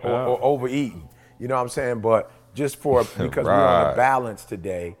saying? Or overeating. You know what I'm saying? But just because we're on a balance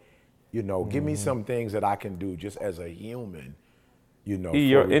today, you know, give me some things that I can do just as a human, you know.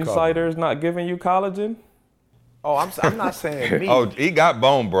 Your insiders not giving you collagen? Oh, I'm not saying me. Oh, he got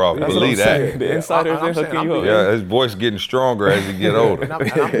bone broth. That's Believe what I'm that. saying. The insiders ain't hooking you up. Yeah, his voice getting stronger as he get older. And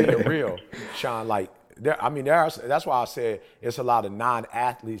I'm being real, Sean. Like, that's why I said it's a lot of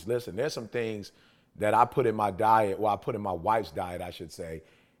non-athletes. Listen, there's some things that I put in my diet, I put in my wife's diet, I should say.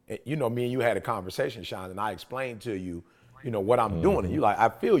 You know, me and you had a conversation, Sean, and I explained to you, you know, what I'm doing. And you like, I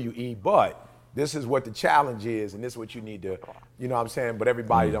feel you, E, but this is what the challenge is, and this is what you need to, you know what I'm saying? But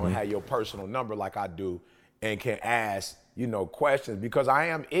everybody don't have your personal number like I do and can ask, you know, questions because I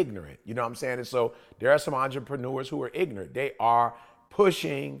am ignorant, you know what I'm saying? And so there are some entrepreneurs who are ignorant. They are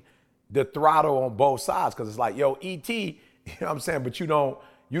pushing the throttle on both sides because it's like, yo, ET, you know what I'm saying? But you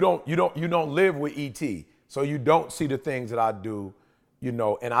don't live with ET. So you don't see the things that I do,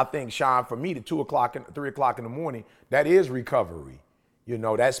 and I think, Sean, for me, the 2 o'clock and 3 o'clock in the morning, that is recovery.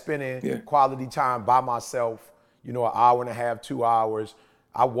 That's spending quality time by myself, an hour and a half, 2 hours.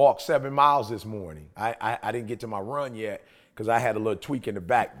 I walked 7 miles this morning. I didn't get to my run yet because I had a little tweak in the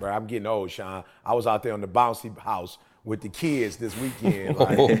back, bro. I'm getting old, Sean. I was out there on the bouncy house with the kids this weekend,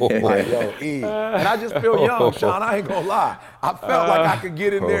 like yo, E. And I just feel young, Sean. I ain't gonna lie. I felt like I could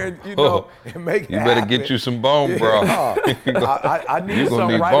get in there, and make it You better happen. get you some bone broth. I need You're gonna something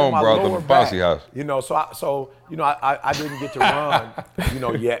need right bone in my broth at lower the back. bouncy house. I didn't get to run,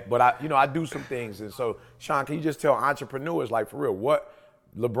 yet, but I do some things. And so, Sean, can you just tell entrepreneurs, like, for real, what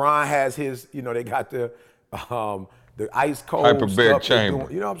LeBron has his, they got the ice cold Hyperbaric stuff chamber.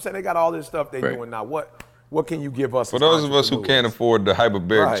 doing, you know what I'm saying? They got all this stuff they're doing now. What can you give us? For those of us who can't afford the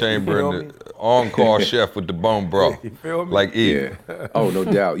hyperbaric chamber and the on-call chef with the bone broth, You feel me? like E. Yeah. Oh, no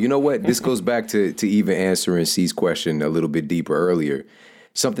doubt. You know what? This goes back to even answering C's question a little bit deeper earlier.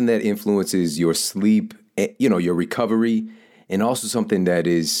 Something that influences your sleep, your recovery, and also something that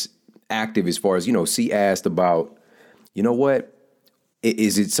is active as far as, C asked about, what?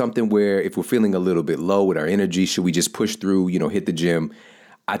 Is it something where if we're feeling a little bit low with our energy, should we just push through, hit the gym?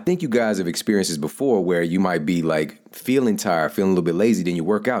 I think you guys have experienced this before where you might be like feeling tired, feeling a little bit lazy, then you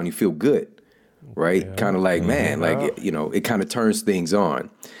work out and you feel good, right? Yeah. Kind of like, man, like, it kind of turns things on.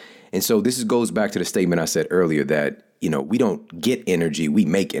 And so this goes back to the statement I said earlier that, we don't get energy, we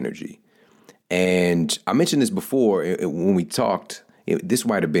make energy. And I mentioned this before when we talked, this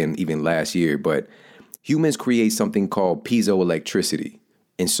might have been even last year, but humans create something called piezoelectricity.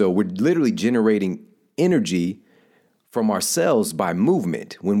 And so we're literally generating energy from our cells by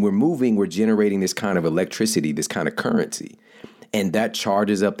movement. When we're moving, we're generating this kind of electricity, this kind of currency. And that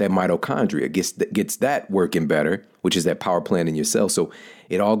charges up that mitochondria, gets that working better, which is that power plant in your cell. So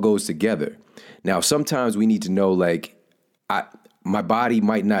it all goes together. Now, sometimes we need to know, like, my body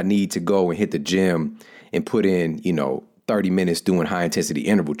might not need to go and hit the gym and put in, 30 minutes doing high intensity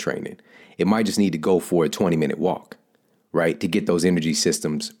interval training. It might just need to go for a 20-minute walk, right? To get those energy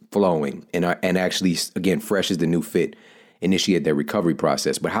systems flowing and actually, again, fresh as the new fit, initiate that recovery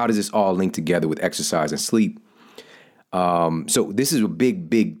process. But how does this all link together with exercise and sleep? So this is a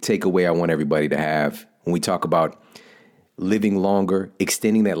big takeaway I want everybody to have when we talk about living longer,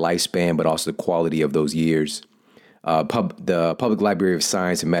 extending that lifespan, but also the quality of those years. The Public Library of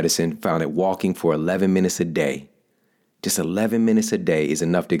Science and Medicine found that walking for 11 minutes a day, just 11 minutes a day, is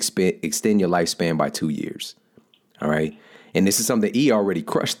enough to extend your lifespan by 2 years. All right. And this is something E already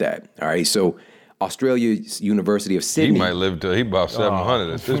crushed that. All right. So Australia's University of Sydney. He might live till he about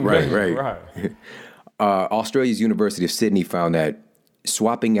 700 at this point. Right. Australia's University of Sydney found that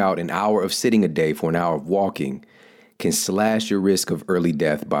swapping out an hour of sitting a day for an hour of walking can slash your risk of early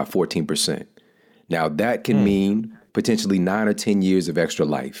death by 14%. Now, that can mean potentially 9 or 10 years of extra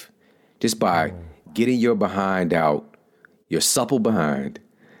life just by getting your behind out, your supple behind,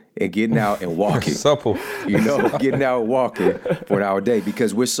 and getting out and walking. Supple. Getting out and walking for an hour a day,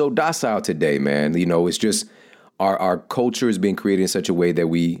 because we're so docile today, man. It's just our culture is being created in such a way that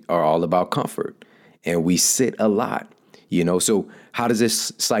we are all about comfort and we sit a lot, So how does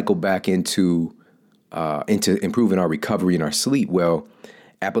this cycle back into improving our recovery and our sleep? Well,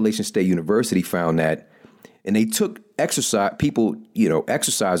 Appalachian State University found that, and they took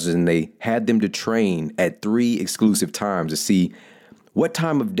exercisers, and they had them to train at 3 exclusive times to see what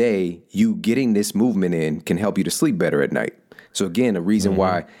time of day you getting this movement in can help you to sleep better at night. So again, a reason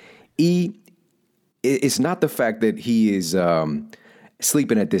why it's not the fact that he is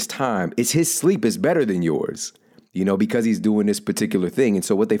sleeping at this time. It's his sleep is better than yours, because he's doing this particular thing. And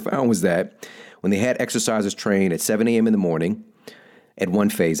so what they found was that when they had exercisers train at 7 a.m. in the morning at one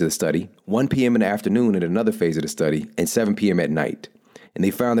phase of the study, 1 p.m. in the afternoon at another phase of the study, and 7 p.m. at night. And they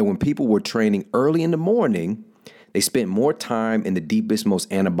found that when people were training early in the morning, they spent more time in the deepest, most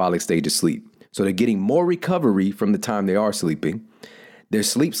anabolic stage of sleep. So they're getting more recovery from the time they are sleeping. Their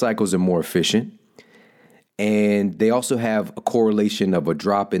sleep cycles are more efficient. And they also have a correlation of a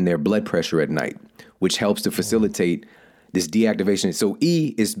drop in their blood pressure at night, which helps to facilitate this deactivation. So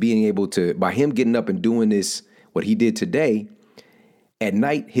E is being able to, by him getting up and doing this, what he did today, at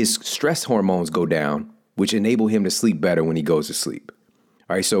night, his stress hormones go down, which enable him to sleep better when he goes to sleep.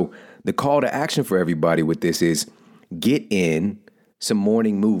 All right, so the call to action for everybody with this is get in some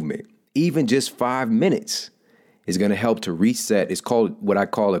morning movement. Even just 5 minutes is going to help to reset. It's called what I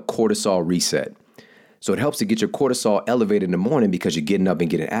call a cortisol reset. So it helps to get your cortisol elevated in the morning because you're getting up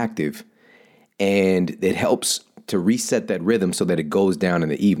and getting active. And it helps to reset that rhythm so that it goes down in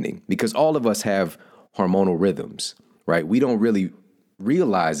the evening, because all of us have hormonal rhythms, right? We don't really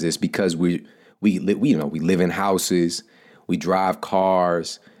realize this because we We live in houses, we drive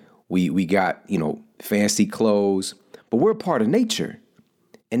cars, we got, fancy clothes, but we're a part of nature.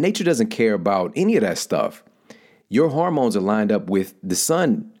 And nature doesn't care about any of that stuff. Your hormones are lined up with the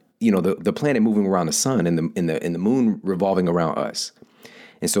sun, the planet moving around the sun and the moon revolving around us.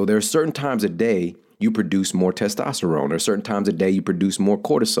 And so there are certain times a day you produce more testosterone. There are certain times a day you produce more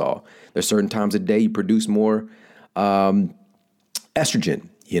cortisol. There are certain times a day you produce more estrogen,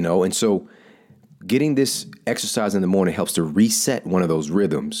 And so getting this exercise in the morning helps to reset one of those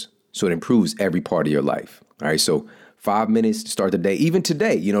rhythms so it improves every part of your life. All right, so 5 minutes to start the day. Even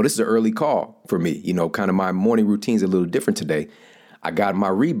today, this is an early call for me. Kind of my morning routine's a little different today. I got my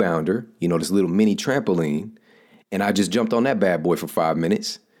rebounder, this little mini trampoline, and I just jumped on that bad boy for 5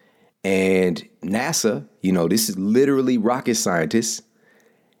 minutes. And NASA, this is literally rocket scientists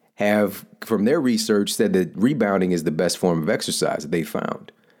have, from their research, said that rebounding is the best form of exercise that they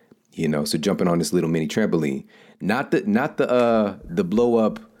found. So jumping on this little mini trampoline, not the blow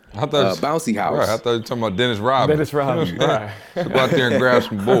up bouncy house. Right, I thought you were talking about Dennis Rodman. Dennis Rodman, right. So go out there and grab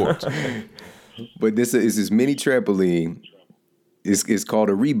some boards. But this is this mini trampoline. It's called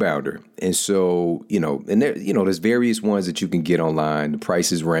a rebounder. And so, and there, there's various ones that you can get online. The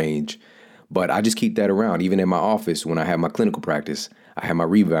prices range. But I just keep that around. Even in my office, when I have my clinical practice, I have my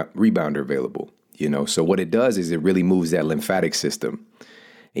rebounder available. So what it does is it really moves that lymphatic system.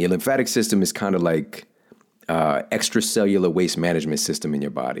 And your lymphatic system is kind of like extracellular waste management system in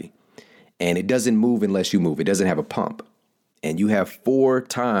your body. And it doesn't move unless you move. It doesn't have a pump. And you have 4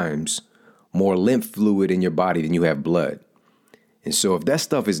 times more lymph fluid in your body than you have blood. And so if that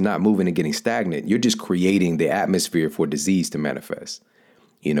stuff is not moving and getting stagnant, you're just creating the atmosphere for disease to manifest.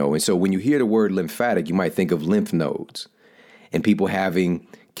 And so when you hear the word lymphatic, you might think of lymph nodes and people having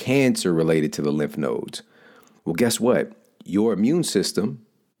cancer related to the lymph nodes. Well, guess what? Your immune system,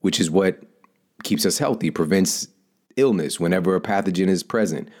 which is what keeps us healthy, prevents illness whenever a pathogen is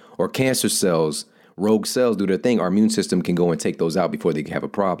present, or cancer cells, rogue cells do their thing. Our immune system can go and take those out before they have a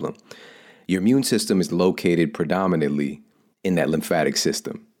problem. Your immune system is located predominantly in that lymphatic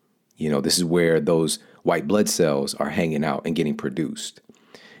system. This is where those white blood cells are hanging out and getting produced.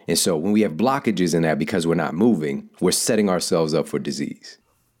 And so when we have blockages in that because we're not moving, we're setting ourselves up for disease.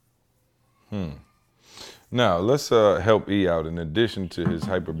 Now, let's help E out. In addition to his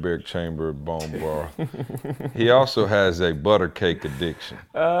hyperbaric chamber bone broth, he also has a butter cake addiction.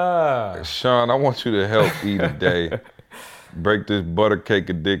 Sean, I want you to help E today break this butter cake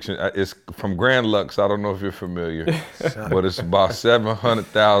addiction. It's from Grand Lux. I don't know if you're familiar, but it's about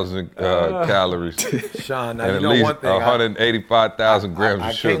 700,000 calories. Sean, now and you at know least one thing. 185,000 grams I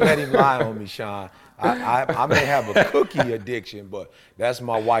of sugar. can't let him lie on me, Sean. I may have a cookie addiction, but that's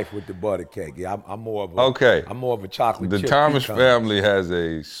my wife with the butter cake. Yeah, I'm more of a chocolate The chip Thomas pecan. family has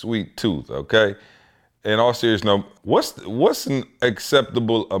a sweet tooth, okay? In all seriousness, what's an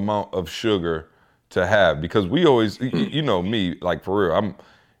acceptable amount of sugar to have? Because we always, me, like for real,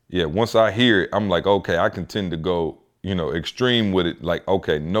 once I hear it, I'm like, okay, I can tend to go, extreme with it, like,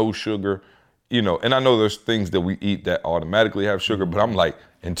 okay, no sugar, and I know there's things that we eat that automatically have sugar, but I'm like,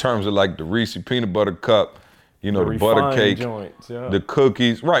 in terms of like the Reese peanut butter cup, the butter cake, joints, yeah. the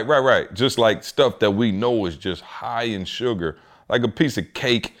cookies, right. Just like stuff that we know is just high in sugar, like a piece of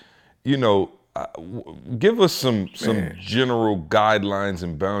cake, give us some general guidelines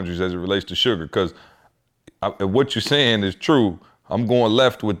and boundaries as it relates to sugar, because what you're saying is true. I'm going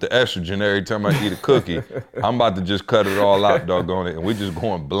left with the estrogen every time I eat a cookie. I'm about to just cut it all out, doggone it, and we just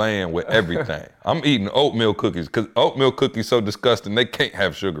going bland with everything. I'm eating oatmeal cookies because oatmeal cookies so disgusting they can't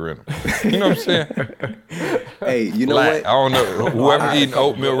have sugar in them. You know what I'm saying? Hey, you know Black. what? I don't know. Whoever eating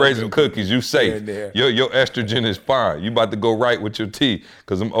oatmeal raisin cookies, you safe. Your estrogen is fine. You about to go right with your tea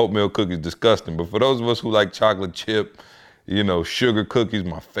because them oatmeal cookies disgusting. But for those of us who like chocolate chip, sugar cookies,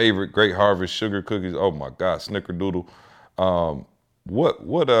 my favorite, Great Harvest sugar cookies. Oh my God, Snickerdoodle.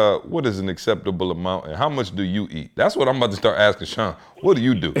 What is an acceptable amount, and how much do you eat? That's what I'm about to start asking Sean. What do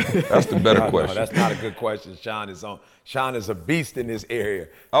you do? That's the better question. No, that's not a good question. Sean is a beast in this area.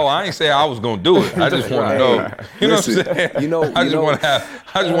 Oh, I ain't saying I was gonna do it. I just want to know. You know what I'm saying?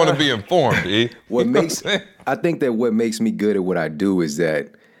 I just want to be informed. I think that what makes me good at what I do is that,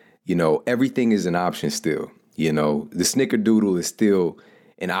 everything is an option still. The Snickerdoodle is still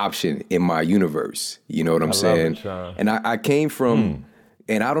an option in my universe. You know what I'm saying? Love it, and I came from,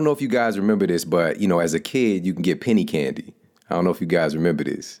 and I don't know if you guys remember this, but as a kid, you can get penny candy. I don't know if you guys remember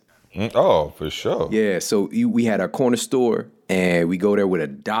this. Oh, for sure. Yeah, so we had our corner store, and we go there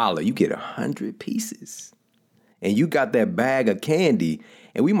with $1. You get 100 pieces. And you got that bag of candy,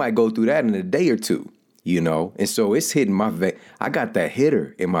 and we might go through that in a day or two. And so it's hitting my vein. I got that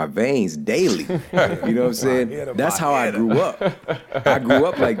hitter in my veins daily. You know what I'm saying? That's how I grew up. I grew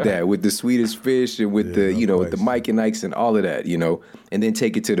up like that with the Swedish fish and with with the Mike and Ikes and all of that, and then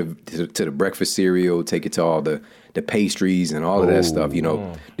take it to the breakfast cereal, take it to all the pastries and all of that stuff.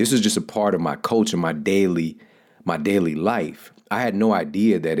 This was just a part of my culture, my daily life. I had no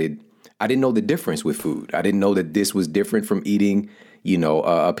idea that I didn't know the difference with food. I didn't know that this was different from eating,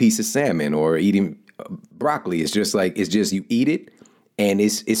 a piece of salmon or eating broccoli. It's just you eat it and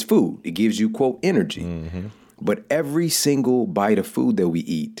it's food. It gives you, quote, energy. Mm-hmm. But every single bite of food that we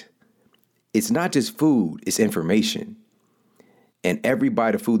eat, it's not just food, it's information. And every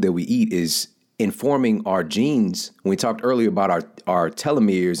bite of food that we eat is informing our genes. When we talked earlier about our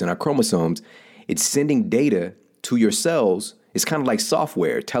telomeres and our chromosomes, it's sending data to your cells. It's kind of like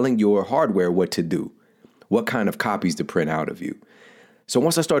software telling your hardware what to do, what kind of copies to print out of you. So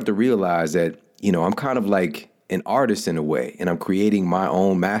once I started to realize that, I'm kind of like an artist in a way, and I'm creating my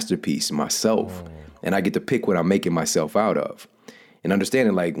own masterpiece myself, and I get to pick what I'm making myself out of. And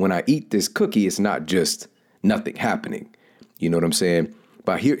understanding, like, when I eat this cookie, it's not just nothing happening. You know what I'm saying?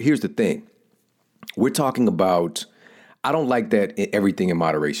 But here's the thing. We're talking about, I don't like that everything in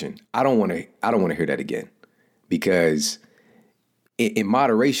moderation. I don't want to hear that again, because in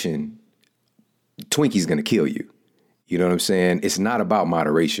moderation, Twinkie's going to kill you. You know what I'm saying? It's not about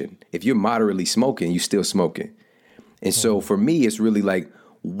moderation. If you're moderately smoking, you're still smoking. And so for me, it's really like,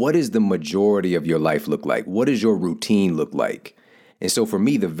 what does the majority of your life look like? What does your routine look like? And so for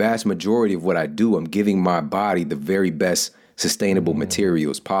me, the vast majority of what I do, I'm giving my body the very best sustainable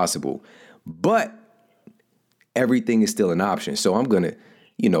materials possible. But everything is still an option. So I'm going to,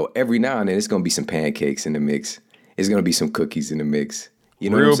 every now and then, it's going to be some pancakes in the mix. It's going to be some cookies in the mix. You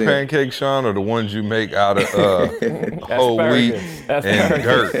know real what I'm saying? pancakes, Sean, or the ones you make out of whole wheat and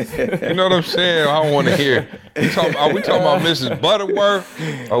dirt? You know what I'm saying? I don't want to hear. Are we talking about Mrs. Butterworth?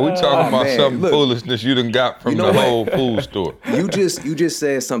 Or are we talking about something foolishness you done got from the whole food store? You just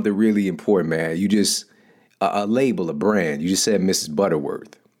said something really important, man. You just a label, a brand. You just said Mrs.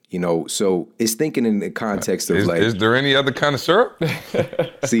 Butterworth. So it's thinking in the context of is there any other kind of syrup?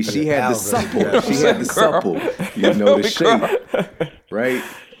 See, she had the supple. She had the supple. The shape, right?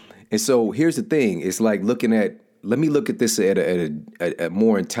 And so here's the thing. It's like let me look at this at a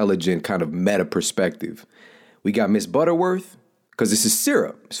more intelligent kind of meta perspective. We got Miss Butterworth, because this is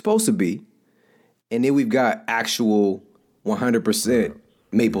syrup, it's supposed to be. And then we've got actual 100%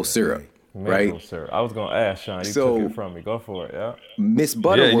 maple syrup. Maple syrup. I was gonna ask Sean. You took it from me. Go for it. Yeah. Miss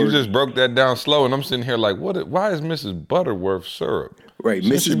Butterworth. Yeah, you just broke that down slow, and I'm sitting here like, what? Why is Mrs. Butterworth syrup? Right,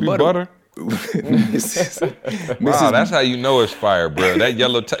 Shouldn't she be butter. Wow, that's how you know it's fire, bro. That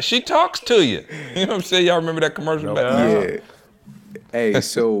yellow. She talks to you. You know what I'm saying? Y'all remember that commercial? Yeah. Hey,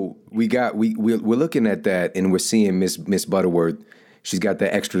 so we're looking at that, and we're seeing Miss Butterworth. She's got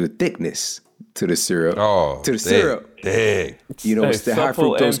that extra thickness to the syrup. Syrup. Thick. It's the high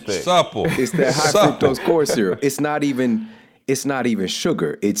fructose. Supple. It's that high fructose corn syrup. It's not even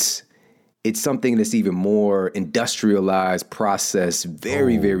sugar. It's something that's even more industrialized, processed,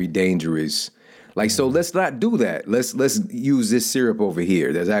 very, very dangerous. Like, so let's not do that. Let's use this syrup over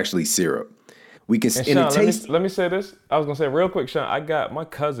here. There's actually syrup. We can. And Sean, let me say this. I was gonna say real quick, Sean. I got my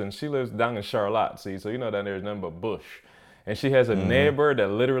cousin. She lives down in Charlotte. See, so down there's nothing but bush. And she has a neighbor that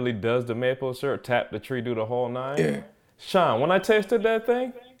literally does the maple syrup, tap the tree, do the whole nine. Yeah. Sean, when I tasted that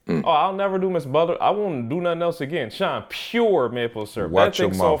thing, I'll never do Miss Butter. I won't do nothing else again. Sean, pure maple syrup. Watch that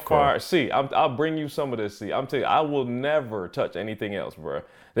thing's your mouth, so fire. See, I'll bring you some of this. See, I'm telling you, I will never touch anything else, bro.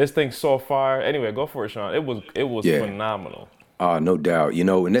 This thing's so fire. Anyway, go for it, Sean. It was phenomenal. No doubt.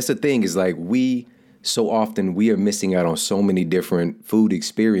 And that's the thing is like we are missing out on so many different food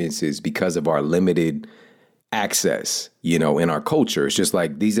experiences because of our limited access, in our culture. It's just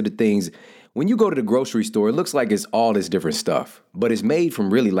like, these are the things, when you go to the grocery store, it looks like it's all this different stuff, but it's made from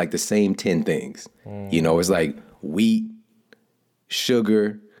really like the same 10 things. It's like wheat,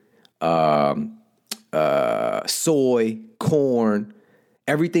 sugar, soy, corn,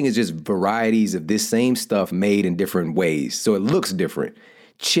 everything is just varieties of this same stuff made in different ways. So it looks different.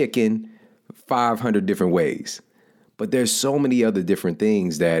 Chicken, 500 different ways. But there's so many other different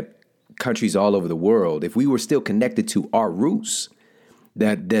things that countries all over the world, if we were still connected to our roots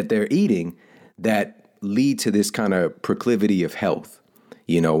that they're eating, that lead to this kind of proclivity of health.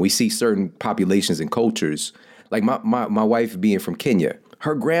 We see certain populations and cultures, like my wife being from Kenya,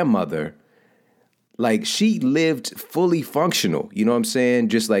 her grandmother, like she lived fully functional. You know what I'm saying?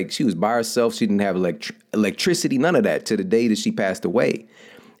 Just like she was by herself. She didn't have electricity, none of that, to the day that she passed away.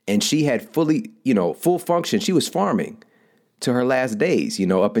 And she had full function. She was farming to her last days, you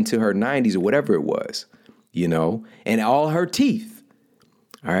know, up into her 90s or whatever it was, you know, and all her teeth.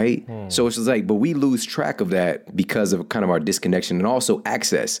 All right. So it's just like, but we lose track of that because of kind of our disconnection and also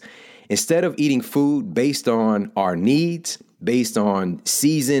access. Instead of eating food based on our needs, based on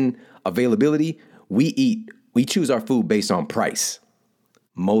season availability, we choose our food based on price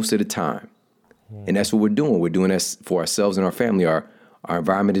most of the time. And that's what we're doing. We're doing this for ourselves and our family. Our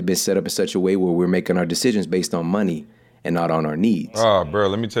environment has been set up in such a way where we're making our decisions based on money and not on our needs. Oh, bro,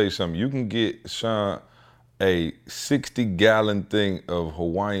 let me tell you something. You can get, Sean, a 60-gallon thing of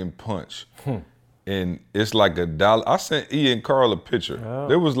Hawaiian punch. And it's like $1. I sent E and Carl a picture.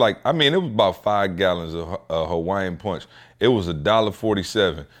 It was like, it was about 5 gallons of Hawaiian punch. It was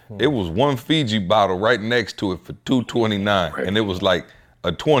 $1.47. It was one Fiji bottle right next to it for $2.29. And it was like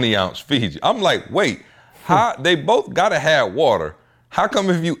a 20-ounce Fiji. I'm like, wait, how they both gotta have water. How come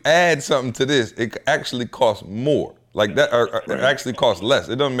if you add something to this, it actually costs more? Like that, or it actually costs less.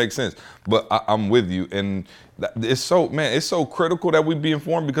 It doesn't make sense. But I'm with you, and it's so critical that we be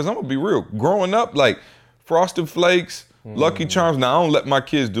informed, because I'm gonna be real. Growing up, like Frosted Flakes, Lucky Charms. Now I don't let my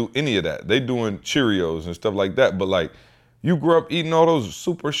kids do any of that. They doing Cheerios and stuff like that. But like, you grow up eating all those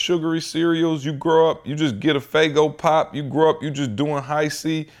super sugary cereals. You grow up, you just get a Faygo Pop. You grow up, you just doing High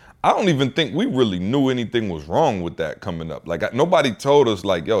C. I don't even think we really knew anything was wrong with that coming up. Like nobody told us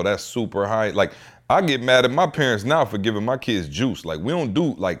like, yo, that's super high. Like, I get mad at my parents now for giving my kids juice. Like, we don't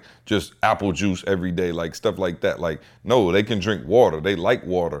do like just apple juice every day, like stuff like that. Like, no, they can drink water. They like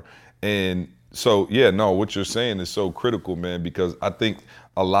water. And so, yeah, no, what you're saying is so critical, man, because I think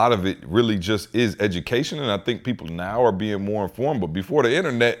a lot of it really just is education. And I think people now are being more informed. But before the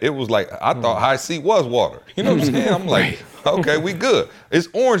internet, it was like, I thought High C was water. You know what I'm saying? I'm like, okay, we good. It's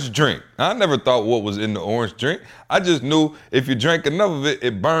orange drink. I never thought what was in the orange drink. I just knew if you drank enough of it,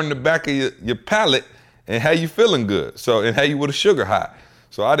 it burned the back of your palate and had you feeling good. So, and had you with a sugar high.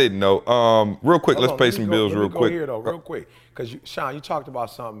 So I didn't know. Real quick, let's pay some bills real quick. Here though, real quick, because Sean, you talked about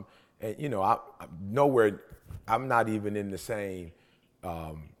something, and you know, I'm not even in the same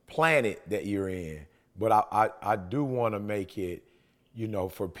planet that you're in, but I do want to make it, you know,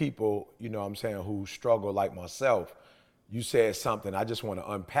 for people, you know what I'm saying, who struggle like myself. You said something, I just want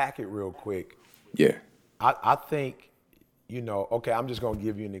to unpack it real quick. Yeah. I think, you know, okay, I'm just going to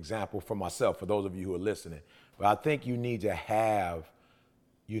give you an example for myself, for those of you who are listening. But I think you need to have,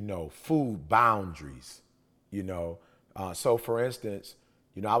 you know, food boundaries, you know. So, for instance,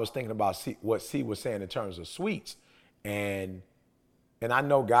 you know, I was thinking about what C was saying in terms of sweets. And I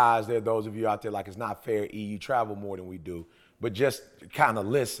know, guys, there are those of you out there like, it's not fair, E, you travel more than we do. But just kind of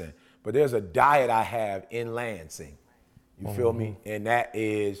listen. But there's a diet I have in Lansing. You feel me? And that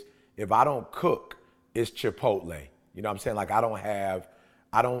is, if I don't cook, it's Chipotle. You know what I'm saying? Like, I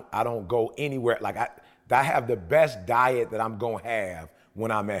don't go anywhere. Like, I have the best diet that I'm gonna have when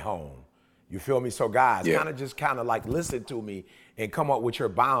I'm at home. You feel me? So guys, kind of like listen to me and come up with your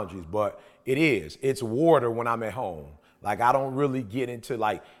boundaries. But it's water when I'm at home. Like, I don't really get into,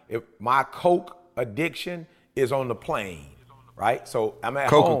 like, if my Coke addiction is on the plane. Right? So I'm at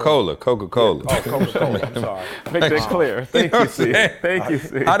Coca-Cola. home. Coca-Cola. Oh, Coca-Cola. I'm sorry. Make that clear. Thank you, C. Thank you,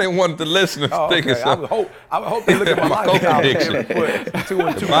 C. I didn't want the listeners thinking something. I would hope they look at my lifestyle and put two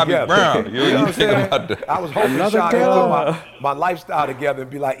and two Bobby together. Brown. You know what I'm saying? I was hoping Sean would put my lifestyle together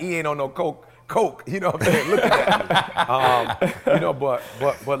and be like, he ain't on no Coke. You know what I'm saying? Look at that. You know, but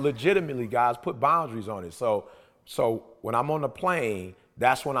legitimately, guys, put boundaries on it. So when I'm on the plane,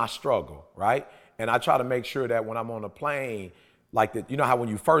 that's when I struggle, right? And I try to make sure that when I'm on the plane, like, you know how when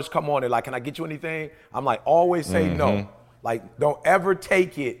you first come on, they're like, can I get you anything? I'm like, always say no. Like, don't ever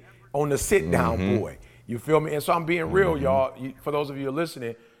take it on the sit down, boy. You feel me? And so I'm being real, y'all. For those of you who are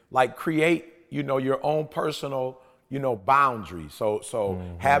listening, like, create, you know, your own personal, you know, boundaries. So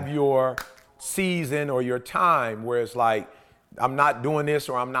have your season or your time where it's like, I'm not doing this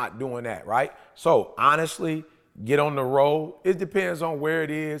or I'm not doing that, right? So honestly, get on the road. It depends on where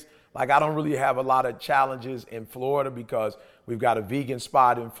it is. Like, I don't really have a lot of challenges in Florida because we've got a vegan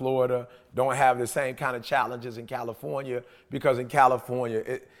spot in Florida. Don't have the same kind of challenges in California because in California,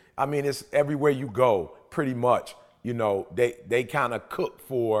 it's everywhere you go, pretty much, you know, they kind of cook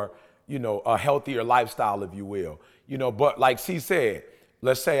for, you know, a healthier lifestyle, if you will. You know, but like C said,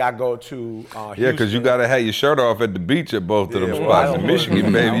 let's say I go to Houston. Yeah, because you got to have your shirt off at the beach at both of them spots. In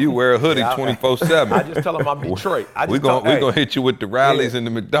Michigan, baby, you wear a hoodie 24/7. I just tell them I'm Detroit. We're going to hit you with the Rileys and the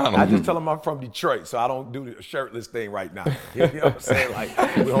McDonald's. I just tell them I'm from Detroit, so I don't do the shirtless thing right now. You know what I'm saying?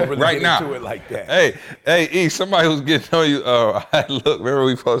 Like, we don't really get into it like that. Hey, E, somebody who's getting on you, look, remember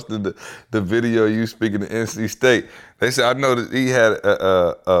we posted the video of you speaking to NC State. They said, I noticed he had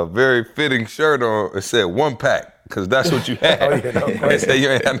a very fitting shirt on. It said 1 pack. Because that's what you had. Oh, yeah, no They question. say you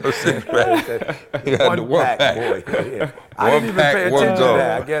ain't had no six-pack. You had the one pack. Boy. Yeah. I One didn't even pack, pay one attention to go.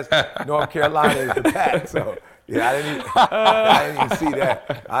 that. I guess North Carolina is the pack. So, yeah, I didn't even see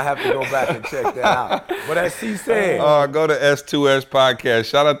that. I have to go back and check that out. But as C said. Go to S2S Podcast.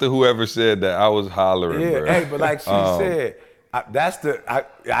 Shout out to whoever said that. I was hollering, Yeah, bro. hey, but like she said,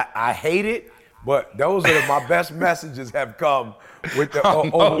 I hate it, but those are my best messages have come with the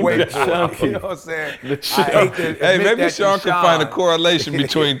overweight boy. You know what I'm saying? I hate to admit Hey, maybe that to Sean can find a Sean. correlation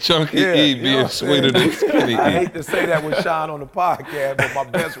between Chunky Yeah, E you know being what I'm sweeter saying? than Skinny I E. hate to say that with Sean on the podcast, but my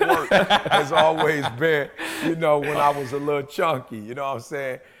best work has always been, when I was a little chunky. You know what I'm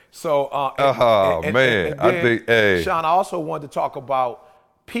saying? So, and man, I then, think, hey. Sean, I also wanted to talk about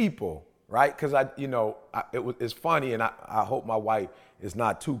people, right? Because it's funny, and I hope my wife is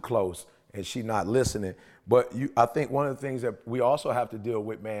not too close and she not listening. But I think one of the things that we also have to deal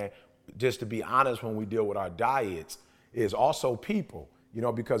with, man, just to be honest, when we deal with our diets, is also people.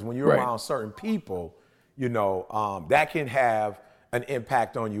 Because when you're around certain people, that can have an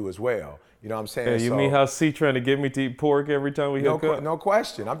impact on you as well. You know what I'm saying? Hey, you mean how C trying to get me to eat pork every time we hook up? No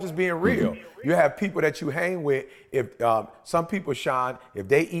question. I'm just being real. You have people that you hang with. If some people, Sean, if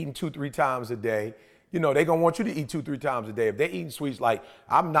they eating 2-3 times a day, they gonna want you to eat 2-3 times a day. If they eating sweets, like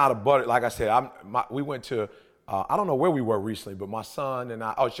I'm not a butter. Like I said, we went to I don't know where we were recently, but my son and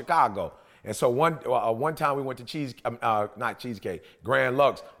I, Chicago. And so one time we went to not cheesecake, Grand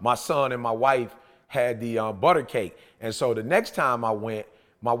Lux. My son and my wife had the Buttercake. And so the next time I went,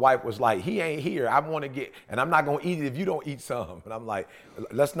 my wife was like, he ain't here. I want to get, and I'm not going to eat it if you don't eat some. And I'm like,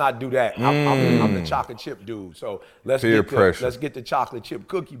 let's not do that. I'm the chocolate chip dude. So let's get the chocolate chip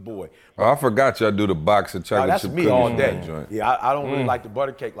cookie boy. I forgot y'all do the box of chocolate That's chip me cookies all on day. that joint. Yeah, I don't really like the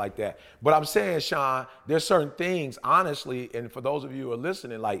butter cake like that. But I'm saying, Sean, there's certain things, honestly, and for those of you who are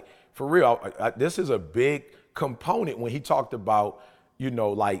listening, like, for real, this is a big component when he talked about,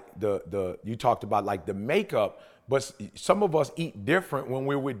 like you talked about like the makeup. But some of us eat different when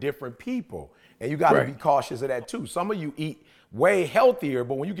we're with different people. And you got to be cautious of that too. Some of you eat way healthier,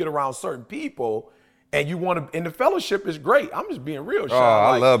 but when you get around certain people and you want to, and the fellowship is great. I'm just being real, Sean.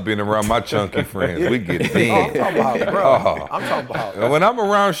 I love being around my chunky friends. We get I'm thin. talking about, bro. I'm talking about. When I'm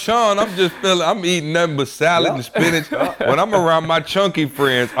around Sean, I'm eating nothing but salad and spinach. When I'm around my chunky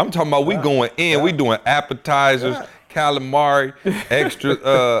friends, I'm talking about we going in. We doing appetizers, calamari, extra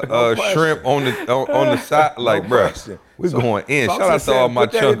shrimp on the side. Like, bro, we going in. So Shout out to all my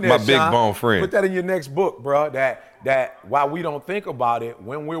big Sean. bone friends. Put that in your next book, bro. That while we don't think about it,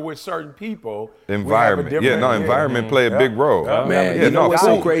 when we're with certain people, environment. Environment play a big role. Man, what's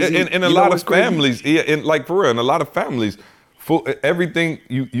so crazy? In a lot of families, in a lot of families, everything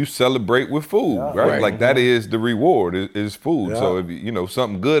you celebrate with food, right? Like that is the reward is food. So if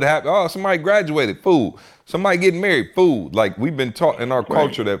something good happened, somebody graduated, food. Somebody getting married, food. Like we've been taught in our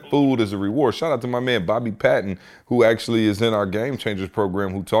culture that food is a reward. Shout out to my man Bobby Patton, who actually is in our Game Changers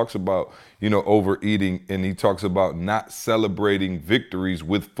program, who talks about overeating, and he talks about not celebrating victories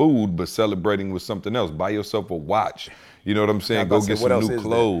with food, but celebrating with something else. Buy yourself a watch. You know what I'm saying? Go get some new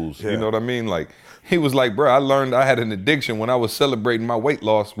clothes. You know what I mean? Like, he was like, bro, I learned I had an addiction when I was celebrating my weight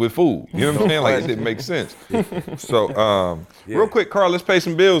loss with food. You know what I'm saying? Like, it didn't make sense. So, real quick, Carl, let's pay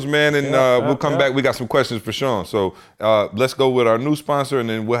some bills, man, and we'll come back. We got some questions for Sean. So, let's go with our new sponsor, and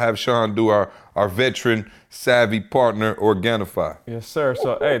then we'll have Sean do our veteran savvy partner, Organifi. Yes, sir.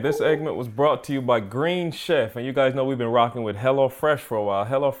 So, hey, this segment was brought to you by Green Chef, and you guys know we've been rocking with HelloFresh for a while.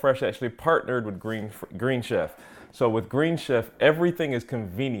 HelloFresh actually partnered with Green Chef. So with Green Chef, everything is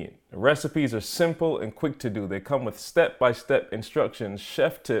convenient. The recipes are simple and quick to do. They come with step-by-step instructions,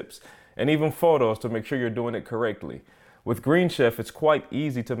 chef tips, and even photos to make sure you're doing it correctly. With Green Chef, it's quite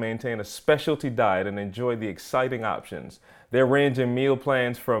easy to maintain a specialty diet and enjoy the exciting options. They range in meal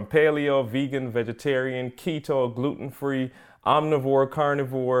plans from paleo, vegan, vegetarian, keto, gluten-free, omnivore,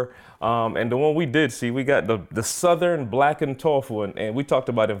 carnivore, and the one we did see, we got the Southern blackened tofu, and we talked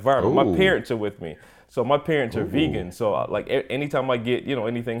about environment. Ooh. My parents are with me. So my parents are vegan. So like anytime I get,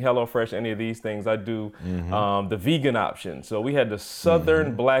 anything HelloFresh, any of these things, I do the vegan option. So we had the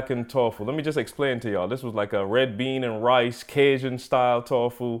Southern blackened tofu. Let me just explain to y'all. This was like a red bean and rice, Cajun style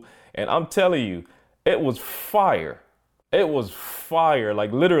tofu. And I'm telling you, it was fire. It was fire.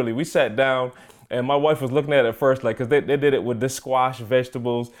 Like literally, we sat down and my wife was looking at it first, like, cause they did it with this squash,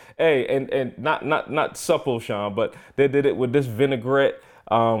 vegetables. Hey, and not supple, Sean, but they did it with this vinaigrette.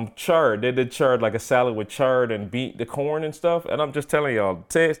 Chard. They did chard, like a salad with chard and beet the corn and stuff. And I'm just telling y'all,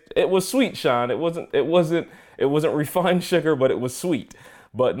 it was sweet, Sean. It wasn't refined sugar, but it was sweet.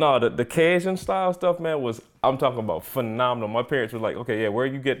 But no, the Cajun style stuff, man, I'm talking about phenomenal. My parents were like, okay, yeah, where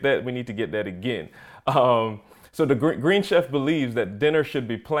you get that? We need to get that again. So the Green Chef believes that dinner should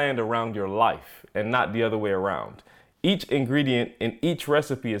be planned around your life and not the other way around. Each ingredient in each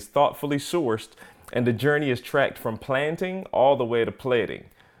recipe is thoughtfully sourced, and the journey is tracked from planting all the way to plating.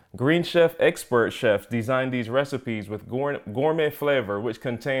 Green Chef expert chefs design these recipes with gourmet flavor, which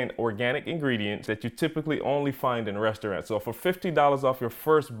contain organic ingredients that you typically only find in restaurants. So for $50 off your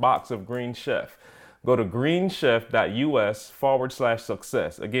first box of Green Chef, go to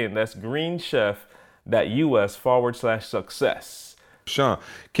greenchef.us/success. Again, that's greenchef.us/success. Sean,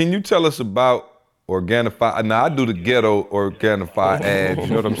 can you tell us about Organifi? Now, I do the ghetto Organifi ads, you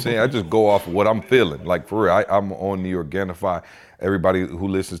know what I'm saying? I just go off of what I'm feeling. Like, for real, I'm on the Organifi. Everybody who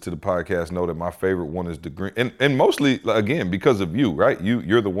listens to the podcast know that my favorite one is the green. And mostly, again, because of you, right?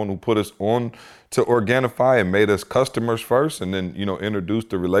 You're the one who put us on to Organifi and made us customers first, and then,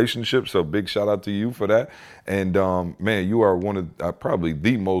 introduced the relationship. So big shout out to you for that. And man, you are one of probably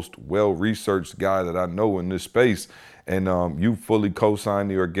the most well-researched guy that I know in this space. And you fully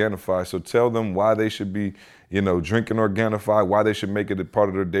co-signed the Organifi. So tell them why they should be, drinking Organifi, why they should make it a part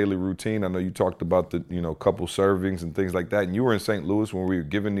of their daily routine. I know you talked about the, couple servings and things like that. And you were in St. Louis when we were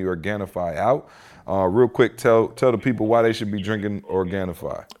giving the Organifi out. Real quick, tell the people why they should be drinking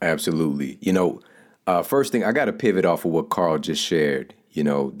Organifi. Absolutely. First thing, I got to pivot off of what Carl just shared.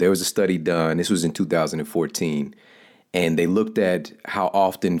 There was a study done, this was in 2014, and they looked at how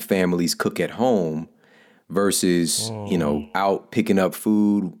often families cook at home versus, out picking up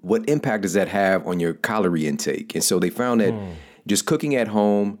food. What impact does that have on your calorie intake? And so they found that just cooking at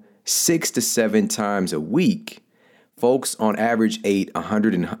home 6 to 7 times a week, folks on average ate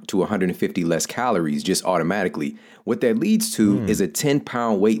 100 to 150 less calories just automatically. What that leads to is a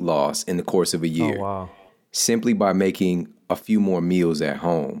 10-pound weight loss in the course of a year. Oh, wow. Simply by making a few more meals at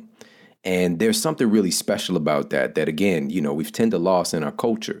home. And there's something really special about that again, we've tend to lose in our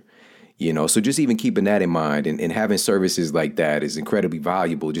culture. So just even keeping that in mind and having services like that is incredibly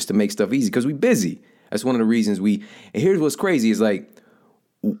valuable just to make stuff easy because we're busy. That's one of the reasons and here's what's crazy is like,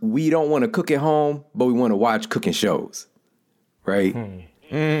 we don't want to cook at home, but we want to watch cooking shows, right?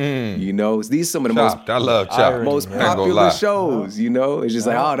 These are some of the most popular shows, It's just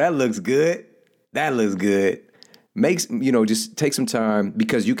like, oh, that looks good. That looks good. Makes, just take some time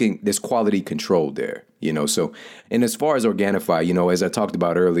because there's quality control there, So, and as far as Organifi, as I talked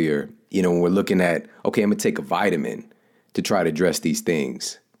about earlier, when we're looking at, okay, I'm going to take a vitamin to try to address these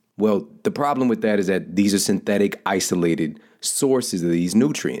things. Well, the problem with that is that these are synthetic, isolated sources of these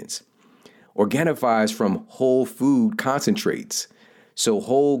nutrients. Organifi is from whole food concentrates. So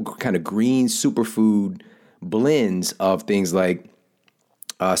whole kind of green superfood blends of things like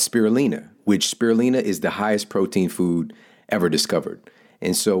spirulina, which spirulina is the highest protein food ever discovered.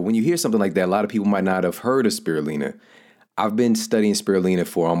 And so when you hear something like that, a lot of people might not have heard of spirulina. I've been studying spirulina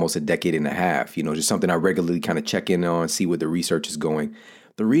for almost a decade and a half, just something I regularly kind of check in on, see where the research is going.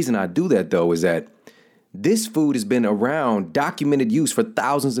 The reason I do that, though, is that this food has been around, documented use for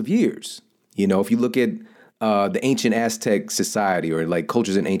thousands of years. If you look at the ancient Aztec society or like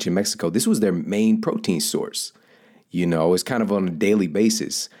cultures in ancient Mexico, this was their main protein source. It's kind of on a daily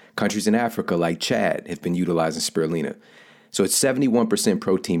basis. Countries in Africa like Chad have been utilizing spirulina. So it's 71%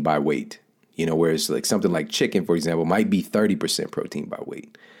 protein by weight, whereas like something like chicken, for example, might be 30% protein by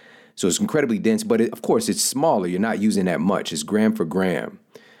weight. So it's incredibly dense, but of course it's smaller. You're not using that much. It's gram for gram.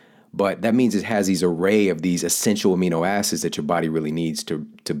 But that means it has these array of these essential amino acids that your body really needs to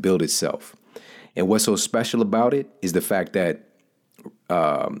build itself. And what's so special about it is the fact that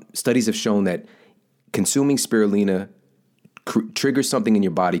studies have shown that consuming spirulina triggers something in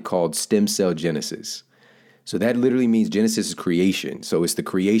your body called stem cell genesis. So that literally means genesis is creation. So it's the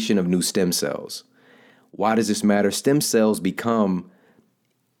creation of new stem cells. Why does this matter? Stem cells become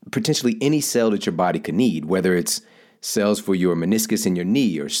potentially any cell that your body could need, whether it's cells for your meniscus in your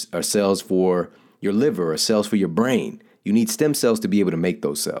knee or cells for your liver or cells for your brain. You need stem cells to be able to make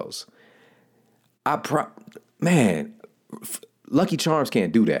those cells. Lucky Charms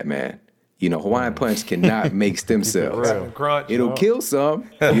can't do that, man. Hawaiian Punch cannot make stem cells. It'll kill some.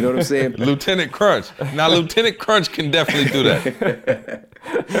 You know what I'm saying? Lieutenant Crunch. Now, Lieutenant Crunch can definitely do that.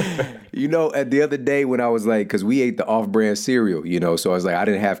 At the other day when I was like, because we ate the off-brand cereal, so I was like, I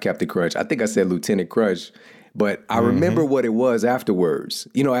didn't have Captain Crunch. I think I said Lieutenant Crunch, but I remember what it was afterwards.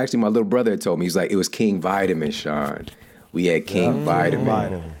 Actually, my little brother had told me, he's like, it was King Vitamin, Sean. We had King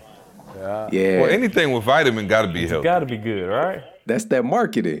Vitamin. Yeah. Well, anything with vitamin got to be healthy. Got to be good, right? That's that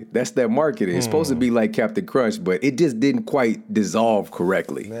marketing. It's supposed to be like Captain Crunch, but it just didn't quite dissolve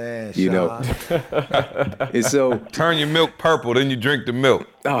correctly. Man, And so turn your milk purple, then you drink the milk.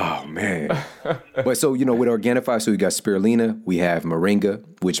 Oh man. But so with Organifi, so we got spirulina, we have moringa,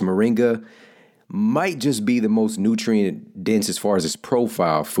 which moringa might just be the most nutrient dense as far as its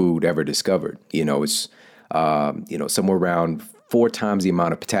profile food ever discovered. It's somewhere around 4 times the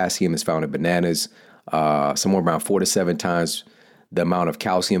amount of potassium is found in bananas, somewhere around 4 to 7 times the amount of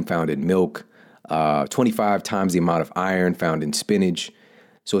calcium found in milk, 25 times the amount of iron found in spinach.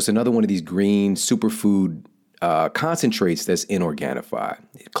 So it's another one of these green superfood concentrates that's inorganified.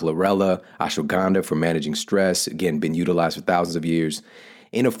 Chlorella, ashwagandha for managing stress, again, been utilized for thousands of years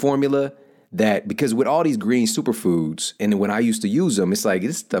in a formula that, because with all these green superfoods, and when I used to use them, it's like,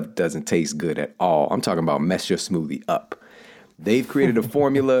 this stuff doesn't taste good at all. I'm talking about mess your smoothie up. They've created a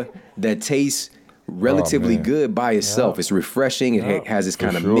formula that tastes relatively good by itself. It's refreshing. It has this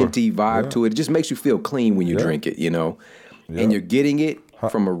kind of minty vibe to it. It just makes you feel clean when you drink it, and you're getting it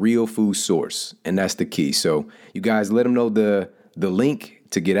from a real food source. And that's the key. So you guys let them know the link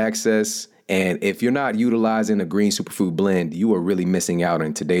to get access. And if you're not utilizing a green superfood blend, you are really missing out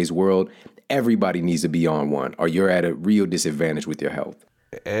in today's world. Everybody needs to be on one, or you're at a real disadvantage with your health.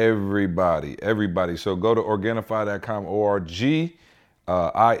 Everybody. So go to Organifi.com, O-R-G,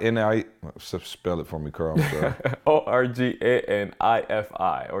 I-N-I, spell it for me, Carl, I'm sorry. O-R-G-A-N-I-F-I,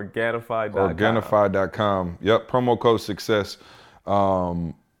 Organifi.com. Organifi.com. Yep, promo code success.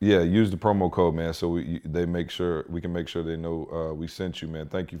 Use the promo code, man, so we can make sure they know we sent you, man.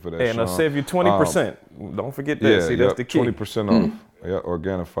 Thank you for that, and I'll save you 20%. Don't forget that. That's the key. 20% off. Yeah,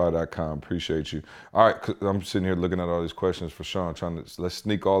 Organifi.com. Appreciate you. All right, I'm sitting here looking at all these questions for Sean, let's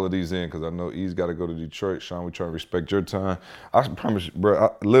sneak all of these in because I know E's got to go to Detroit. Sean, we trying to respect your time. I promise you,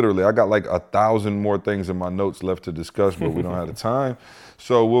 bro, I got like 1,000 more things in my notes left to discuss, but we don't have the time.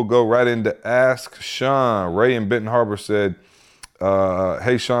 So we'll go right into Ask Sean. Ray in Benton Harbor said,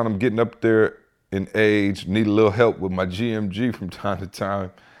 hey, Sean, I'm getting up there in age, need a little help with my GMG from time to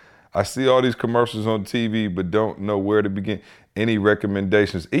time. I see all these commercials on TV, but don't know where to begin. Any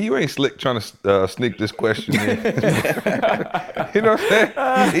recommendations? You ain't slick trying to sneak this question in. You know what I'm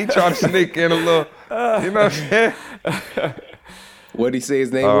saying? He trying to sneak in a little, you know what I'm saying? What did he say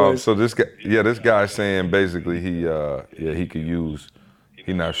his name was? So this guy's saying basically he could use.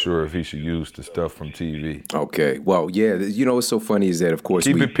 He's not sure if he should use the stuff from TV. Okay. Well, yeah. What's so funny is that, of course,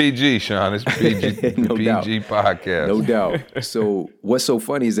 keep it PG, Sean. It's PG, no PG doubt. podcast. No doubt. So what's so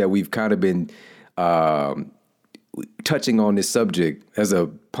funny is that we've kind of been touching on this subject as a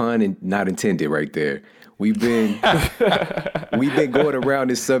pun and not intended right there. We've been going around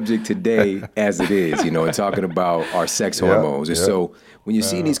this subject today as it is, and talking about our sex hormones. And so when you're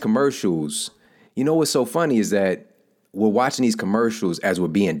seeing these commercials, what's so funny is that we're watching these commercials as we're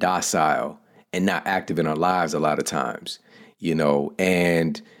being docile and not active in our lives a lot of times,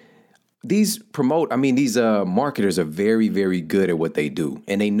 and these marketers are very, very good at what they do,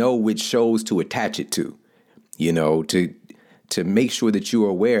 and they know which shows to attach it to, to make sure that you are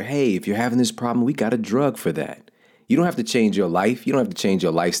aware, hey, if you're having this problem, we got a drug for that. You don't have to change your life. You don't have to change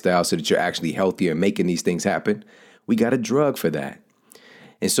your lifestyle so that you're actually healthier and making these things happen. We got a drug for that.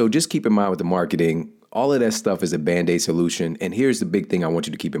 And so just keep in mind with the marketing, all of that stuff is a Band-Aid solution. And here's the big thing I want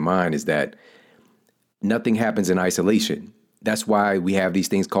you to keep in mind is that nothing happens in isolation. That's why we have these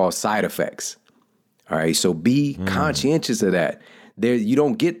things called side effects. All right. So be conscientious of that. You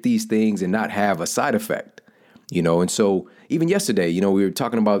don't get these things and not have a side effect, And so even yesterday, we were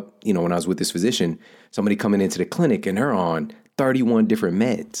talking about, when I was with this physician, somebody coming into the clinic and they're on 31 different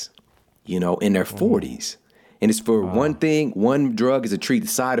meds, in their 40s. And it's for one thing. One drug is to treat the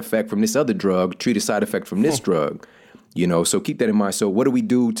side effect from this other drug, treat a side effect from this drug, so keep that in mind. So what do we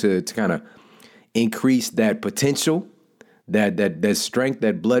do to kind of increase that potential, that strength,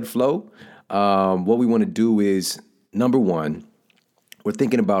 that blood flow? What we want to do is, number one, we're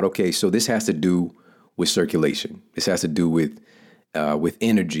thinking about, okay, so this has to do with circulation. This has to do with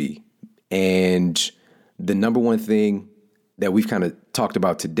energy. And the number one thing that we've kind of talked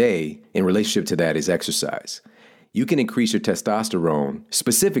about today in relationship to that is exercise. You can increase your testosterone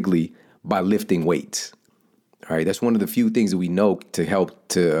specifically by lifting weights. All right, that's one of the few things that we know to help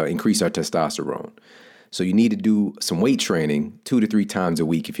to increase our testosterone. So you need to do some weight training 2 to 3 times a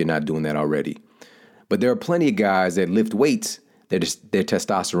week if you're not doing that already. But there are plenty of guys that lift weights that their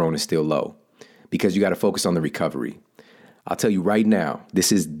testosterone is still low because you got to focus on the recovery. I'll tell you right now,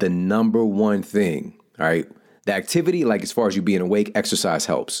 this is the number one thing. All right. The activity, like as far as you being awake, exercise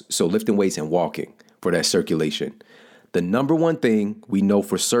helps. So lifting weights and walking for that circulation. The number one thing we know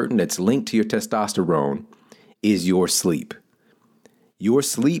for certain that's linked to your testosterone is your sleep. Your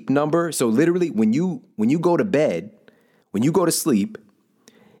sleep number. So literally when you go to bed, when you go to sleep,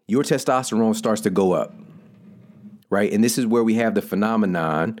 your testosterone starts to go up. Right. And this is where we have the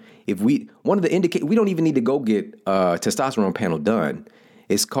phenomenon. We don't even need to go get a testosterone panel done.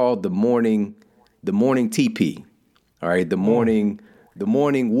 It's called the morning the morning TP, all right, the morning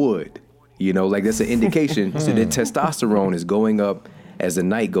wood, like that's an indication so that testosterone is going up as the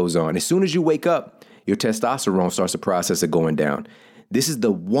night goes on. As soon as you wake up, your testosterone starts the process of going down. This is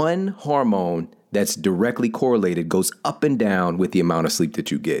the one hormone that's directly correlated, goes up and down with the amount of sleep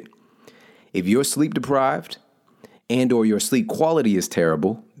that you get. If you're sleep deprived and or your sleep quality is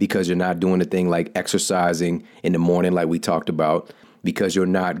terrible because you're not doing a thing like exercising in the morning like we talked about, because you're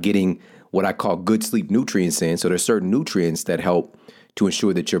not getting what I call good sleep nutrients in. So there's certain nutrients that help to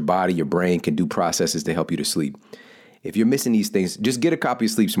ensure that your body, your brain can do processes to help you to sleep. If you're missing these things, just get a copy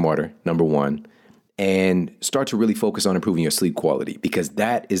of Sleep Smarter, number one, and start to really focus on improving your sleep quality, because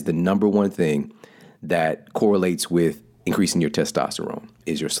that is the number one thing that correlates with increasing your testosterone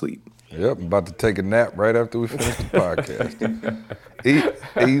is your sleep. Yep, I'm about to take a nap right after we finish the podcast.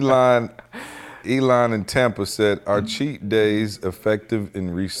 Elon in Tampa said, are cheat days effective in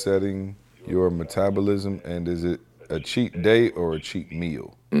resetting your metabolism, and is it a cheat day or a cheat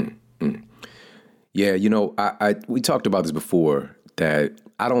meal? Yeah, we talked about this before, that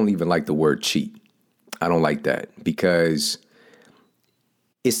I don't even like the word cheat. I don't like that because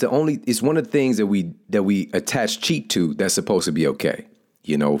it's one of the things that we attach cheat to that's supposed to be okay.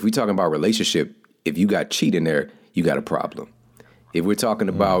 If we're talking about relationship, if you got cheat in there, you got a problem. If we're talking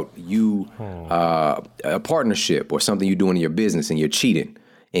about a partnership or something you're doing in your business and you're cheating,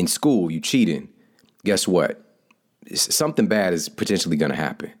 in school you cheating, guess what? Something bad is potentially going to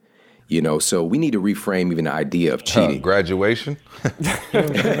happen. So we need to reframe even the idea of cheating. Graduation. You know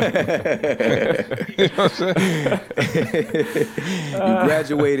what I'm saying? You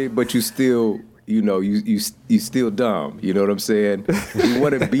graduated, but you still, you still dumb. You know what I'm saying? You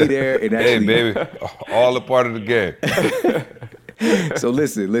want to be there and actually. Hey, baby, all a part of the game. So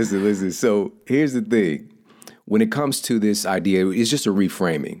listen. So here's the thing. When it comes to this idea, it's just a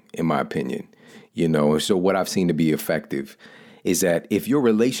reframing, in my opinion. So what I've seen to be effective is that if your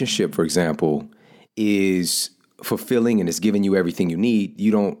relationship, for example, is fulfilling and is giving you everything you need,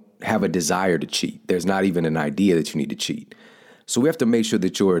 you don't have a desire to cheat. There's not even an idea that you need to cheat. So we have to make sure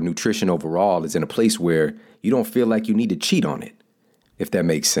that your nutrition overall is in a place where you don't feel like you need to cheat on it, if that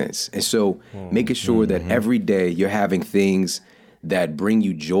makes sense. And so making sure that every day you're having things that bring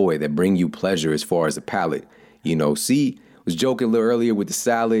you joy, that bring you pleasure as far as the palate. Was joking a little earlier with the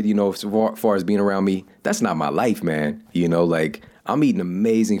salad, as far as being around me. That's not my life, man. I'm eating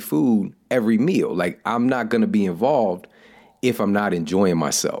amazing food every meal. I'm not going to be involved if I'm not enjoying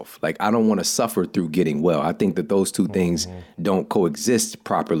myself. I don't want to suffer through getting well. I think that those two things don't coexist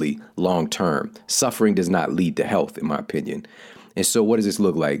properly long term. Suffering does not lead to health, in my opinion. And so what does this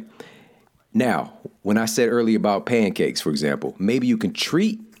look like? Now, when I said earlier about pancakes, for example, maybe you can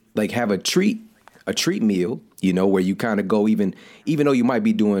have a treat meal, where you kind of go even though you might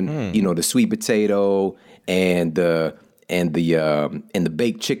be doing, the sweet potato and the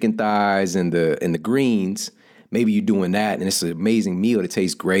baked chicken thighs and the greens, maybe you're doing that and it's an amazing meal that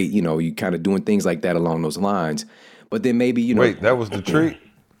tastes great. You kind of doing things like that along those lines. But then maybe, Wait, that was the treat?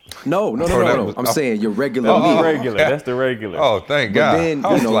 No. I'm saying your regular meal. Regular. That's the regular. Oh, thank But God.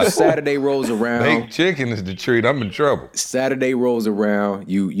 then, Saturday rolls around. Baked chicken is the treat. I'm in trouble. Saturday rolls around.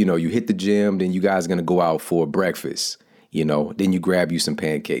 You hit the gym. Then you guys are going to go out for breakfast. Then you grab you some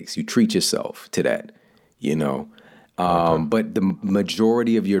pancakes. You treat yourself to that, But the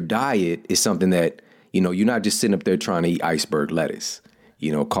majority of your diet is something that, you're not just sitting up there trying to eat iceberg lettuce,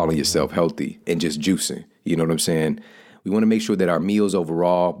 calling yourself healthy and just juicing. You know what I'm saying? We want to make sure that our meals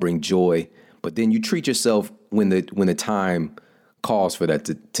overall bring joy, but then you treat yourself when the time calls for that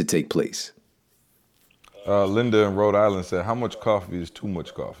to take place. Linda in Rhode Island said, how much coffee is too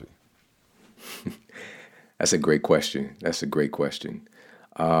much coffee? That's a great question.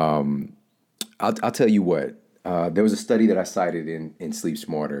 I'll tell you what. There was a study that I cited in Sleep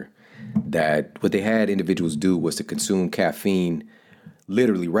Smarter that what they had individuals do was to consume caffeine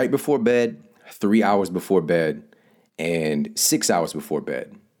literally right before bed, 3 hours before bed, and 6 hours before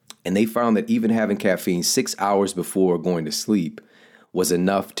bed. And they found that even having caffeine 6 hours before going to sleep was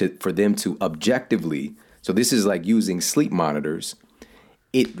enough for them to objectively, so this is like using sleep monitors,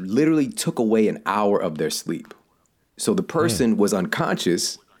 it literally took away an hour of their sleep. So the person was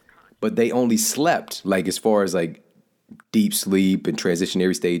unconscious, but they only slept, as far as deep sleep and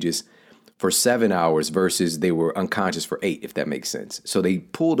transitionary stages, for 7 hours versus they were unconscious for 8, if that makes sense. So they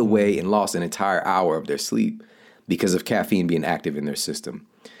pulled away and lost an entire hour of their sleep because of caffeine being active in their system.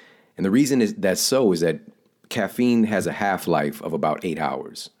 And the reason is that caffeine has a half-life of about 8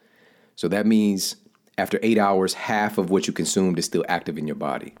 hours. So that means after 8 hours, half of what you consumed is still active in your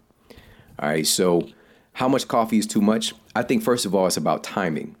body. All right, so how much coffee is too much? I think, first of all, it's about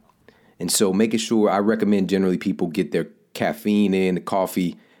timing. And so making sure, I recommend generally people get their caffeine in, the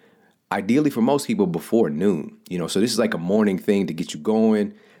coffee, ideally for most people before noon. So this is like a morning thing to get you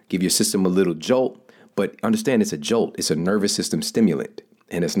going, give your system a little jolt. But understand it's a jolt. It's a nervous system stimulant,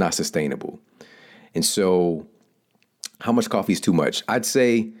 and it's not sustainable. And so how much coffee is too much? I'd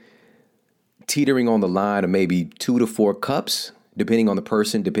say teetering on the line of maybe 2 to 4 cups, depending on the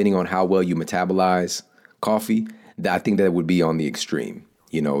person, depending on how well you metabolize coffee. I think that would be on the extreme.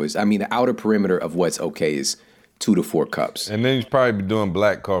 The outer perimeter of what's okay is 2 to 4 cups. And then you probably be doing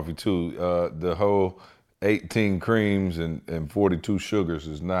black coffee too. The whole 18 creams and 42 sugars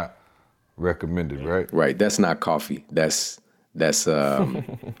is not recommended, right? Right. That's not coffee. That's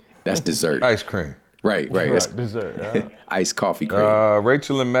dessert. Ice cream. Right. That's dessert. Iced coffee cream.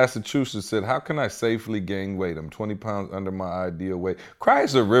 Rachel in Massachusetts said, "How can I safely gain weight? I'm 20 pounds under my ideal weight." Cry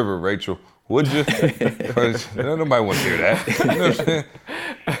us a river, Rachel. Would you? Nobody want to hear that. You know what I'm saying?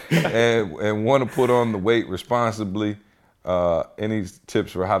 And want to put on the weight responsibly. Any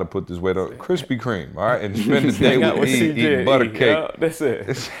tips for how to put this weight on? Krispy Kreme, all right? And spend the day with E, eating butter cake. Yeah, that's it.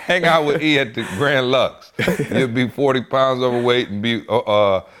 Just hang out with E at the Grand Lux. You'll be 40 pounds overweight and be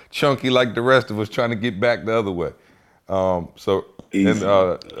chunky like the rest of us trying to get back the other way. So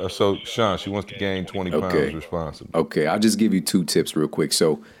Sean, she wants to gain 20 pounds responsibly. Okay, I'll just give you 2 tips real quick.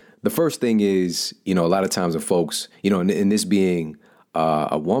 So the first thing is, a lot of times when folks, and this being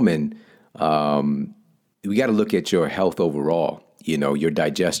a woman, we got to look at your health overall, your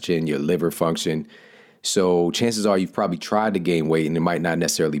digestion, your liver function. So chances are you've probably tried to gain weight and it might not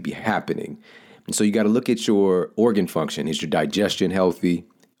necessarily be happening. And so you got to look at your organ function. Is your digestion healthy,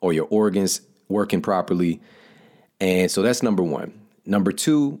 or your organs working properly? And so that's number 1. Number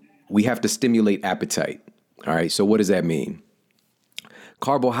 2, we have to stimulate appetite. All right. So what does that mean?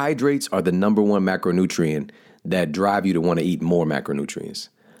 Carbohydrates are the number 1 macronutrient that drive you to want to eat more macronutrients.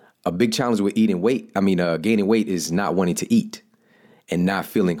 A big challenge with gaining weight is not wanting to eat and not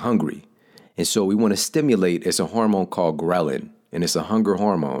feeling hungry. And so we want to stimulate, it's a hormone called ghrelin, and it's a hunger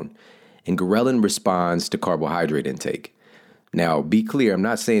hormone. And ghrelin responds to carbohydrate intake. Now, be clear, I'm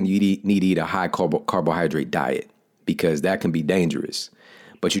not saying you need to eat a high carbohydrate diet, because that can be dangerous.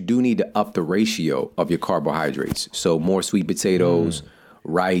 But you do need to up the ratio of your carbohydrates. So more sweet potatoes,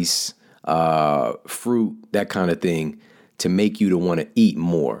 rice, fruit, that kind of thing, to make you to want to eat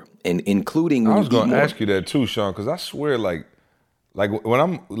more. And including I was going to ask you that too, Sean, because I swear, like when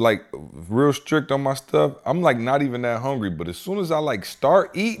I'm like real strict on my stuff, I'm like not even that hungry. But as soon as I like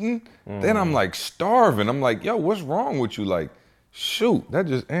start eating, then I'm like starving. I'm like, yo, what's wrong with you? Like, shoot, that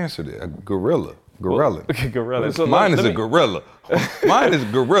just answered it. A gorilla. Gorilla. So Mine is a gorilla. Mine is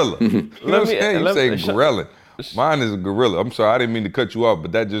gorilla. You know what I'm saying? You say gorilla. Mine is a gorilla. I'm sorry, I didn't mean to cut you off,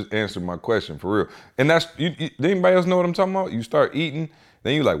 but that just answered my question for real. And that's, did anybody else know what I'm talking about? You start eating,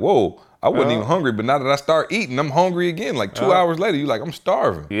 then you're like, whoa, I wasn't even hungry, but now that I start eating, I'm hungry again. Like 2 hours later, you're like, I'm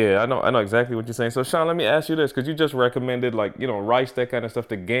starving. Yeah, I know exactly what you're saying. So Sean, let me ask you this, because you just recommended rice, that kind of stuff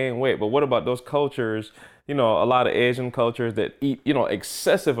to gain weight. But what about those cultures, a lot of Asian cultures that eat,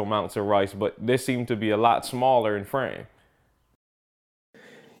 excessive amounts of rice, but they seem to be a lot smaller in frame?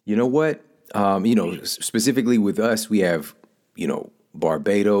 You know what? Specifically with us, we have,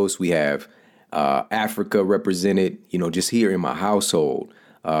 Barbados, we have Africa represented, just here in my household,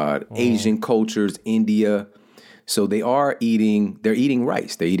 Asian cultures, India. So they're eating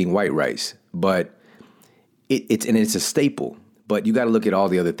rice, they're eating white rice, but it's a staple. But you got to look at all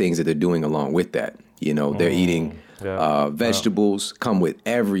the other things that they're doing along with that. They're eating vegetables, come with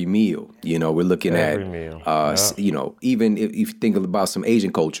every meal. We're looking every at, meal. Even if you think about some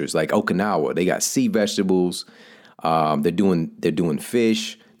Asian cultures like Okinawa, they got sea vegetables. They're doing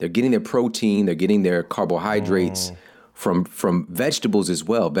fish. They're getting their protein. They're getting their carbohydrates from vegetables as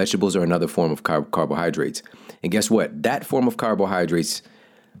well. Vegetables are another form of carbohydrates. And guess what? That form of carbohydrates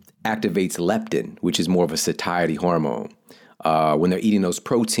activates leptin, which is more of a satiety hormone. When they're eating those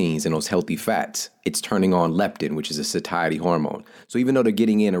proteins and those healthy fats, it's turning on leptin, which is a satiety hormone. So even though they're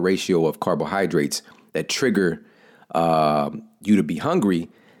getting in a ratio of carbohydrates that trigger you to be hungry,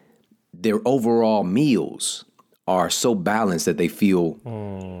 their overall meals are so balanced that they feel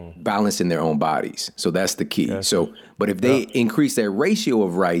balanced in their own bodies. So that's the key. But if they increase their ratio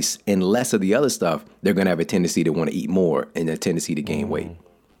of rice and less of the other stuff, they're going to have a tendency to want to eat more and a tendency to gain weight.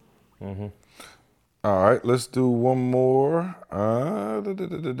 Mm-hmm. All right, let's do one more.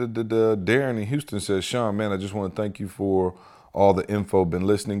 Darren in Houston says, Sean, man, I just want to thank you for all the info. Been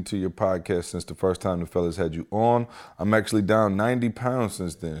listening to your podcast since the first time the fellas had you on. I'm actually down 90 pounds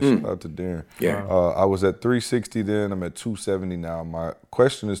since then. Shout out to Darren. Yeah. I was at 360 then. I'm at 270 now. My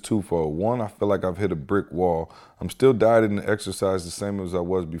question is twofold. One, I feel like I've hit a brick wall. I'm still dieting and exercise the same as I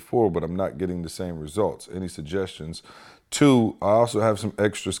was before, but I'm not getting the same results. Any suggestions? Two, I also have some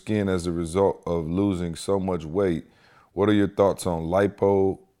extra skin as a result of losing so much weight. What are your thoughts on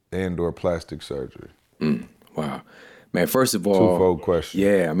lipo and or plastic surgery? Wow. Man, first of all, Twofold question.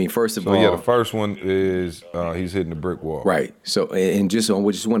 Yeah, I mean, first of all, Yeah, the first one is he's hitting the brick wall. Right. So, and just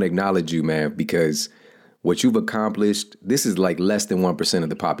want to acknowledge you, man, because what you've accomplished, this is like less than 1% of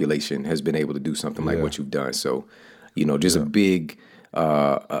the population has been able to do something like what you've done. So, just a big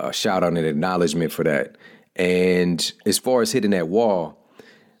shout out and acknowledgement for that. And as far as hitting that wall,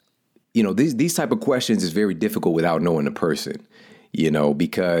 these type of questions is very difficult without knowing the person,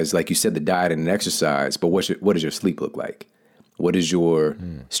 because like you said, the diet and exercise, but what does your sleep look like? What does your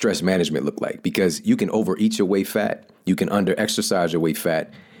stress management look like? Because you can overeat your way fat, you can under-exercise your way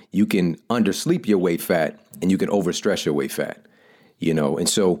fat, you can undersleep your way fat, and you can overstress your way fat, And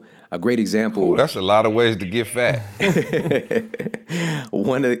so a great example. Ooh, that's a lot of ways to get fat. A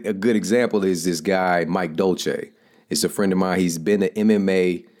good example is this guy, Mike Dolce. It's a friend of mine. He's been the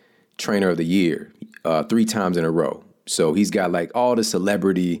MMA trainer of the year 3 times in a row. So he's got like all the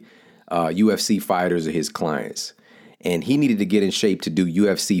celebrity UFC fighters are his clients. And he needed to get in shape to do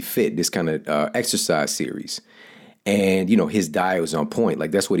UFC Fit, this kind of exercise series. And, his diet was on point.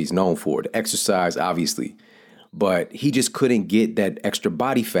 Like, that's what he's known for, the exercise, obviously. But he just couldn't get that extra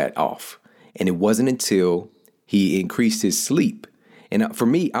body fat off. And it wasn't until he increased his sleep. And for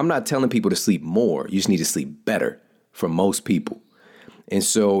me, I'm not telling people to sleep more. You just need to sleep better for most people. And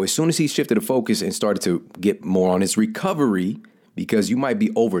so as soon as he shifted the focus and started to get more on his recovery, because you might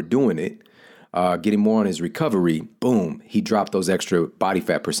be overdoing it, getting more on his recovery, boom, he dropped those extra body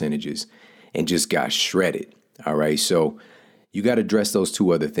fat percentages and just got shredded. All right. So you got to address those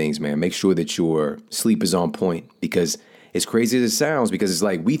 2 other things, man. Make sure that your sleep is on point, because as crazy as it sounds, because it's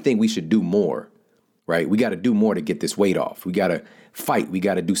like we think we should do more, right? We got to do more to get this weight off. We got to fight. We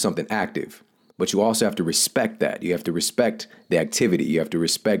got to do something active. But you also have to respect that. You have to respect the activity. You have to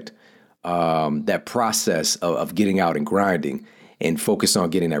respect that process of getting out and grinding, and focus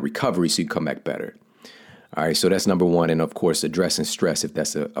on getting that recovery so you come back better. All right. So that's number 1. And of course, addressing stress if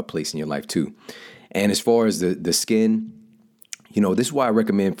that's a place in your life too. And as far as the skin, this is why I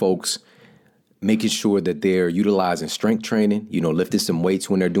recommend folks making sure that they're utilizing strength training, lifting some weights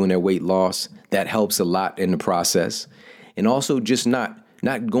when they're doing their weight loss. That helps a lot in the process. And also just not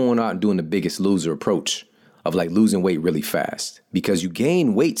going out and doing the biggest loser approach of like losing weight really fast, because you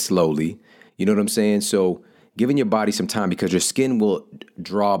gain weight slowly. You know what I'm saying? So giving your body some time, because your skin will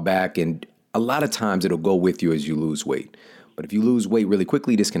draw back, and a lot of times it'll go with you as you lose weight. But if you lose weight really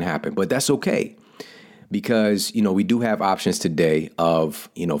quickly, this can happen. But that's okay. Because, we do have options today of,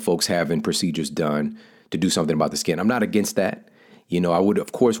 folks having procedures done to do something about the skin. I'm not against that. I would,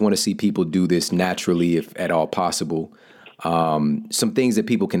 of course, want to see people do this naturally if at all possible. Some things that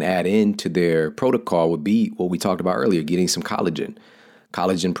people can add into their protocol would be what we talked about earlier, getting some collagen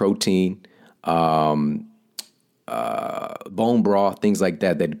protein, bone broth, things like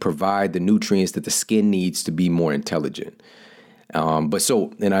that provide the nutrients that the skin needs to be more intelligent. And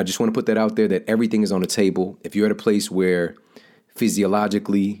I just want to put that out there, that everything is on the table. If you're at a place where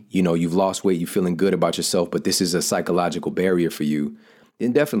physiologically, you've lost weight, you're feeling good about yourself, but this is a psychological barrier for you,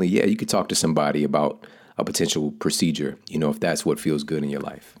 then definitely, you could talk to somebody about a potential procedure, if that's what feels good in your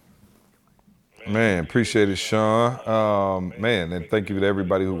life. Man, appreciate it, Sean. And thank you to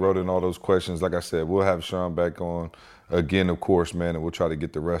everybody who wrote in all those questions. Like I said, we'll have Sean back on again, of course, man, and we'll try to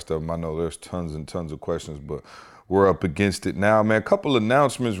get the rest of them. I know there's tons and tons of questions, but we're up against it now, man. A couple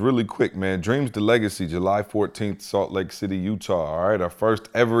announcements really quick, man. Dreams to Legacy, July 14th, Salt Lake City, Utah. All right, our first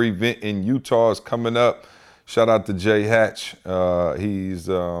ever event in Utah is coming up. Shout out to Jay Hatch. He's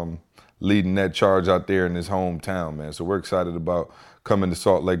leading that charge out there in his hometown, man. So we're excited about coming to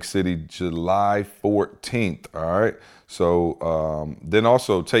Salt Lake City July 14th, all right? So then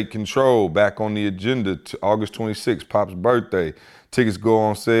also Take Control back on the agenda to August 26th, Pop's birthday. Tickets go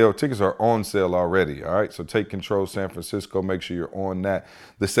on sale. Tickets are on sale already, all right? So Take Control San Francisco, make sure you're on that.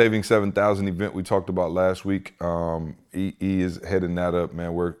 The Saving 7,000 event we talked about last week, E is heading that up,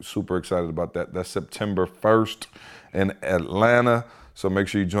 man. We're super excited about that. That's September 1st in Atlanta. So make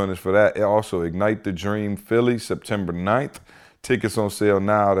sure you join us for that. Also, Ignite the Dream Philly, September 9th. Tickets on sale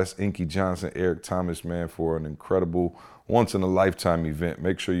now. That's Inky Johnson, Eric Thomas, man, for an incredible once-in-a-lifetime event.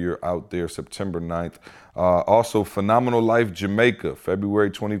 Make sure you're out there September 9th. Also, Phenomenal Life Jamaica,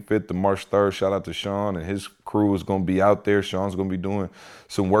 February 25th to March 3rd. Shout out to Sean and his crew is going to be out there. Sean's going to be doing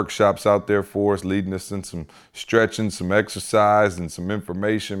some workshops out there for us, leading us in some stretching, some exercise, and some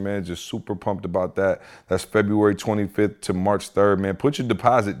information, man. Just super pumped about that. That's February 25th to March 3rd, man. Put your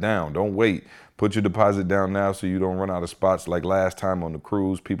deposit down. Don't wait. Put your deposit down now so you don't run out of spots like last time on the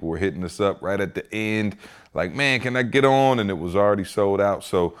cruise. People were hitting us up right at the end, like, man, can I get on? And it was already sold out.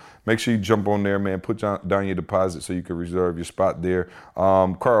 So make sure you jump on there, man. Put down your deposit so you can reserve your spot there.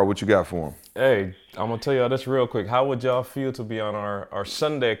 Carl, what you got for him? Hey, I'm going to tell y'all this real quick. How would y'all feel to be on our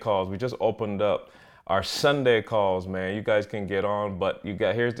Sunday calls? We just opened up our Sunday calls, man. You guys can get on, but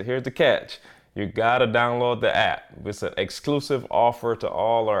here's the catch. You gotta download the app. It's an exclusive offer to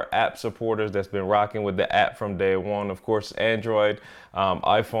all our app supporters that's been rocking with the app from day one. Of course, Android,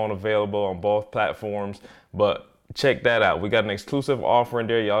 iPhone available on both platforms. But check that out. We got an exclusive offer in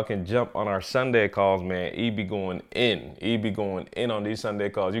there. Y'all can jump on our Sunday calls, man. E be going in. E be going in on these Sunday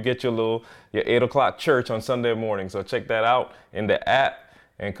calls. You get your 8 o'clock church on Sunday morning. So check that out in the app.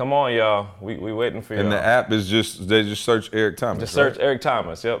 And come on, y'all. We waiting for you. And the app is they just search Eric Thomas. Just search Eric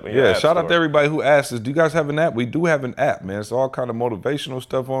Thomas. Yep. Yeah. Shout out to everybody who asked us. Do you guys have an app? We do have an app, man. It's all kind of motivational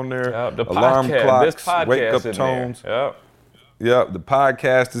stuff on there. Yep, the alarm podcast, clocks, wake up tones. Yep. Yep. The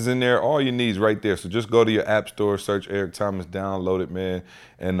podcast is in there. All you need is right there. So just go to your app store, search Eric Thomas, download it, man.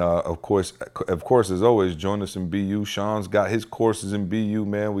 And of course, as always, join us in BU. Sean's got his courses in BU,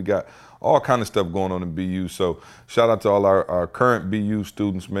 man. We got all kind of stuff going on in BU. So shout out to all our current BU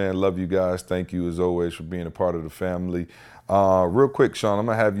students, man. Love you guys. Thank you as always for being a part of the family. Real quick, Sean, I'm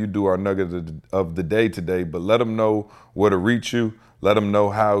gonna have you do our nugget of the day today, but let them know where to reach you. Let them know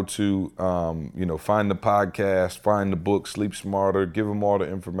how to, find the podcast, find the book, Sleep Smarter. Give them all the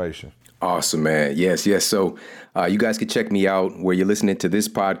information. Awesome, man. Yes. So you guys can check me out where you're listening to this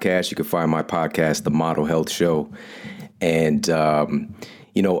podcast. You can find my podcast, The Model Health Show. And,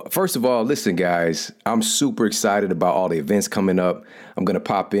 first of all, listen, guys, I'm super excited about all the events coming up. I'm going to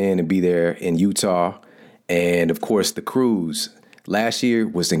pop in and be there in Utah. And, of course, the cruise. Last year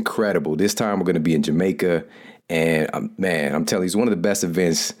was incredible. This time we're going to be in Jamaica. And, I'm telling you, it's one of the best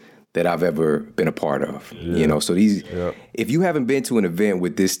events that I've ever been a part of. Yeah. So if you haven't been to an event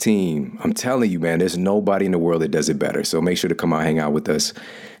with this team, I'm telling you, man, there's nobody in the world that does it better. So make sure to come out, hang out with us.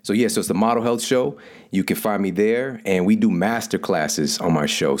 So it's the Model Health Show. You can find me there, and we do master classes on my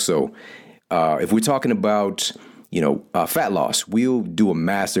show. So if we're talking about, fat loss, we'll do a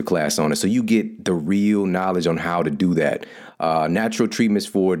master class on it. So you get the real knowledge on how to do that. Natural treatments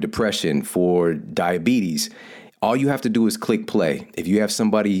for depression, for diabetes. All you have to do is click play. If you have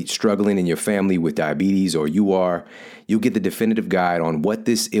somebody struggling in your family with diabetes, or you'll get the definitive guide on what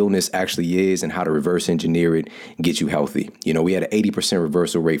this illness actually is and how to reverse engineer it and get you healthy. We had an 80%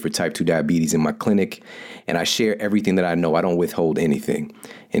 reversal rate for type 2 diabetes in my clinic, and I share everything that I know. I don't withhold anything.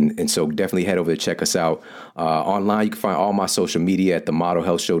 And so definitely head over to check us out. Online, you can find all my social media at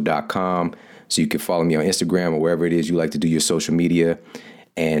themodelhealthshow.com. So you can follow me on Instagram or wherever it is you like to do your social media.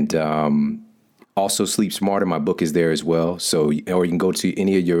 And also, Sleep Smarter, my book is there as well. So, or you can go to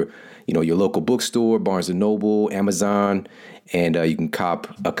any of your local bookstore, Barnes & Noble, Amazon, and you can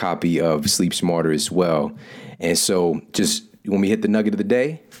cop a copy of Sleep Smarter as well. And so, you want me to hit the nugget of the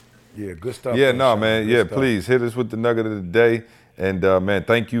day? Yeah, good stuff. Yeah, man. Yeah, please hit us with the nugget of the day. And, man,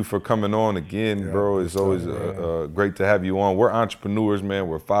 thank you for coming on again, bro. It's always great to have you on. We're entrepreneurs, man.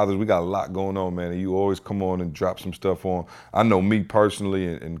 We're fathers. We got a lot going on, man. And you always come on and drop some stuff on. I know me personally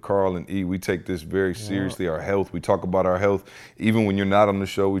and Carl and E, we take this very seriously, our health. We talk about our health. Even when you're not on the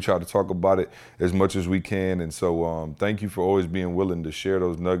show, we try to talk about it as much as we can. And so thank you for always being willing to share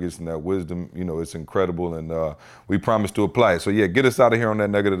those nuggets and that wisdom. It's incredible. And we promise to apply it. So, yeah, get us out of here on that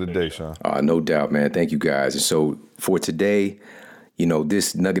nugget of the day, Sean. No doubt, man. Thank you, guys. And so for today,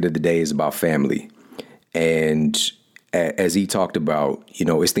 this nugget of the day is about family. And as he talked about,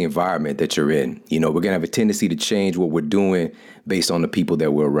 it's the environment that you're in. We're going to have a tendency to change what we're doing based on the people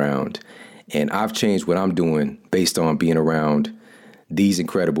that we're around. And I've changed what I'm doing based on being around these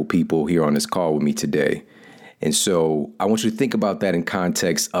incredible people here on this call with me today. And so I want you to think about that in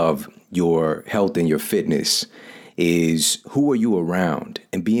context of your health and your fitness. Is who are you around,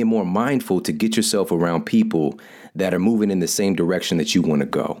 and being more mindful to get yourself around people that are moving in the same direction that you want to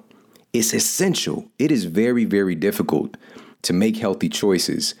go. It's essential. It is very, very difficult to make healthy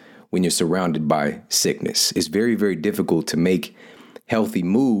choices when you're surrounded by sickness. It's very, very difficult to make healthy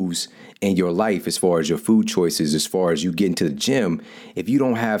moves in your life as far as your food choices, as far as you get into the gym, if you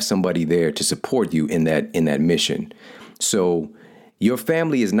don't have somebody there to support you in that mission. So your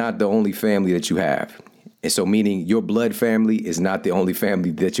family is not the only family that you have. And so meaning your blood family is not the only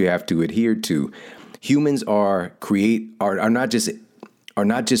family that you have to adhere to. Humans are not just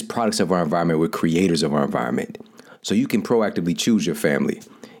products of our environment, we're creators of our environment. So you can proactively choose your family.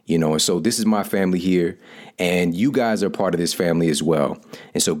 And so this is my family here, and you guys are part of this family as well.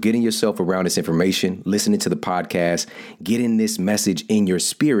 And so getting yourself around this information, listening to the podcast, getting this message in your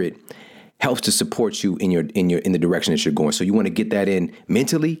spirit helps to support you in the direction that you're going. So you want to get that in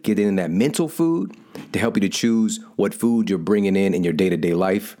mentally, get in that mental food to help you to choose what food you're bringing in your day-to-day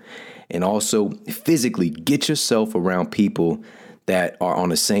life. And also physically get yourself around people that are on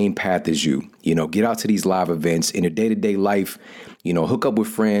the same path as you. Get out to these live events in your day-to-day life. Hook up with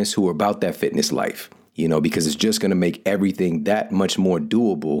friends who are about that fitness life, because it's just going to make everything that much more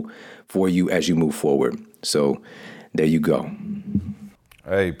doable for you as you move forward. So there you go.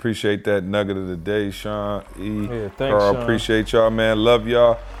 Hey, appreciate that nugget of the day, Sean E. Yeah, thanks, Carl, Sean. appreciate y'all, man. Love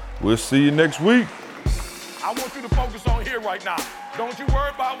y'all. We'll see you next week. I want you to focus on here right now. Don't you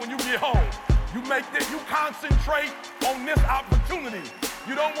worry about when you get home. You concentrate on this opportunity.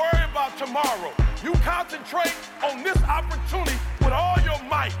 You don't worry about tomorrow. You concentrate on this opportunity.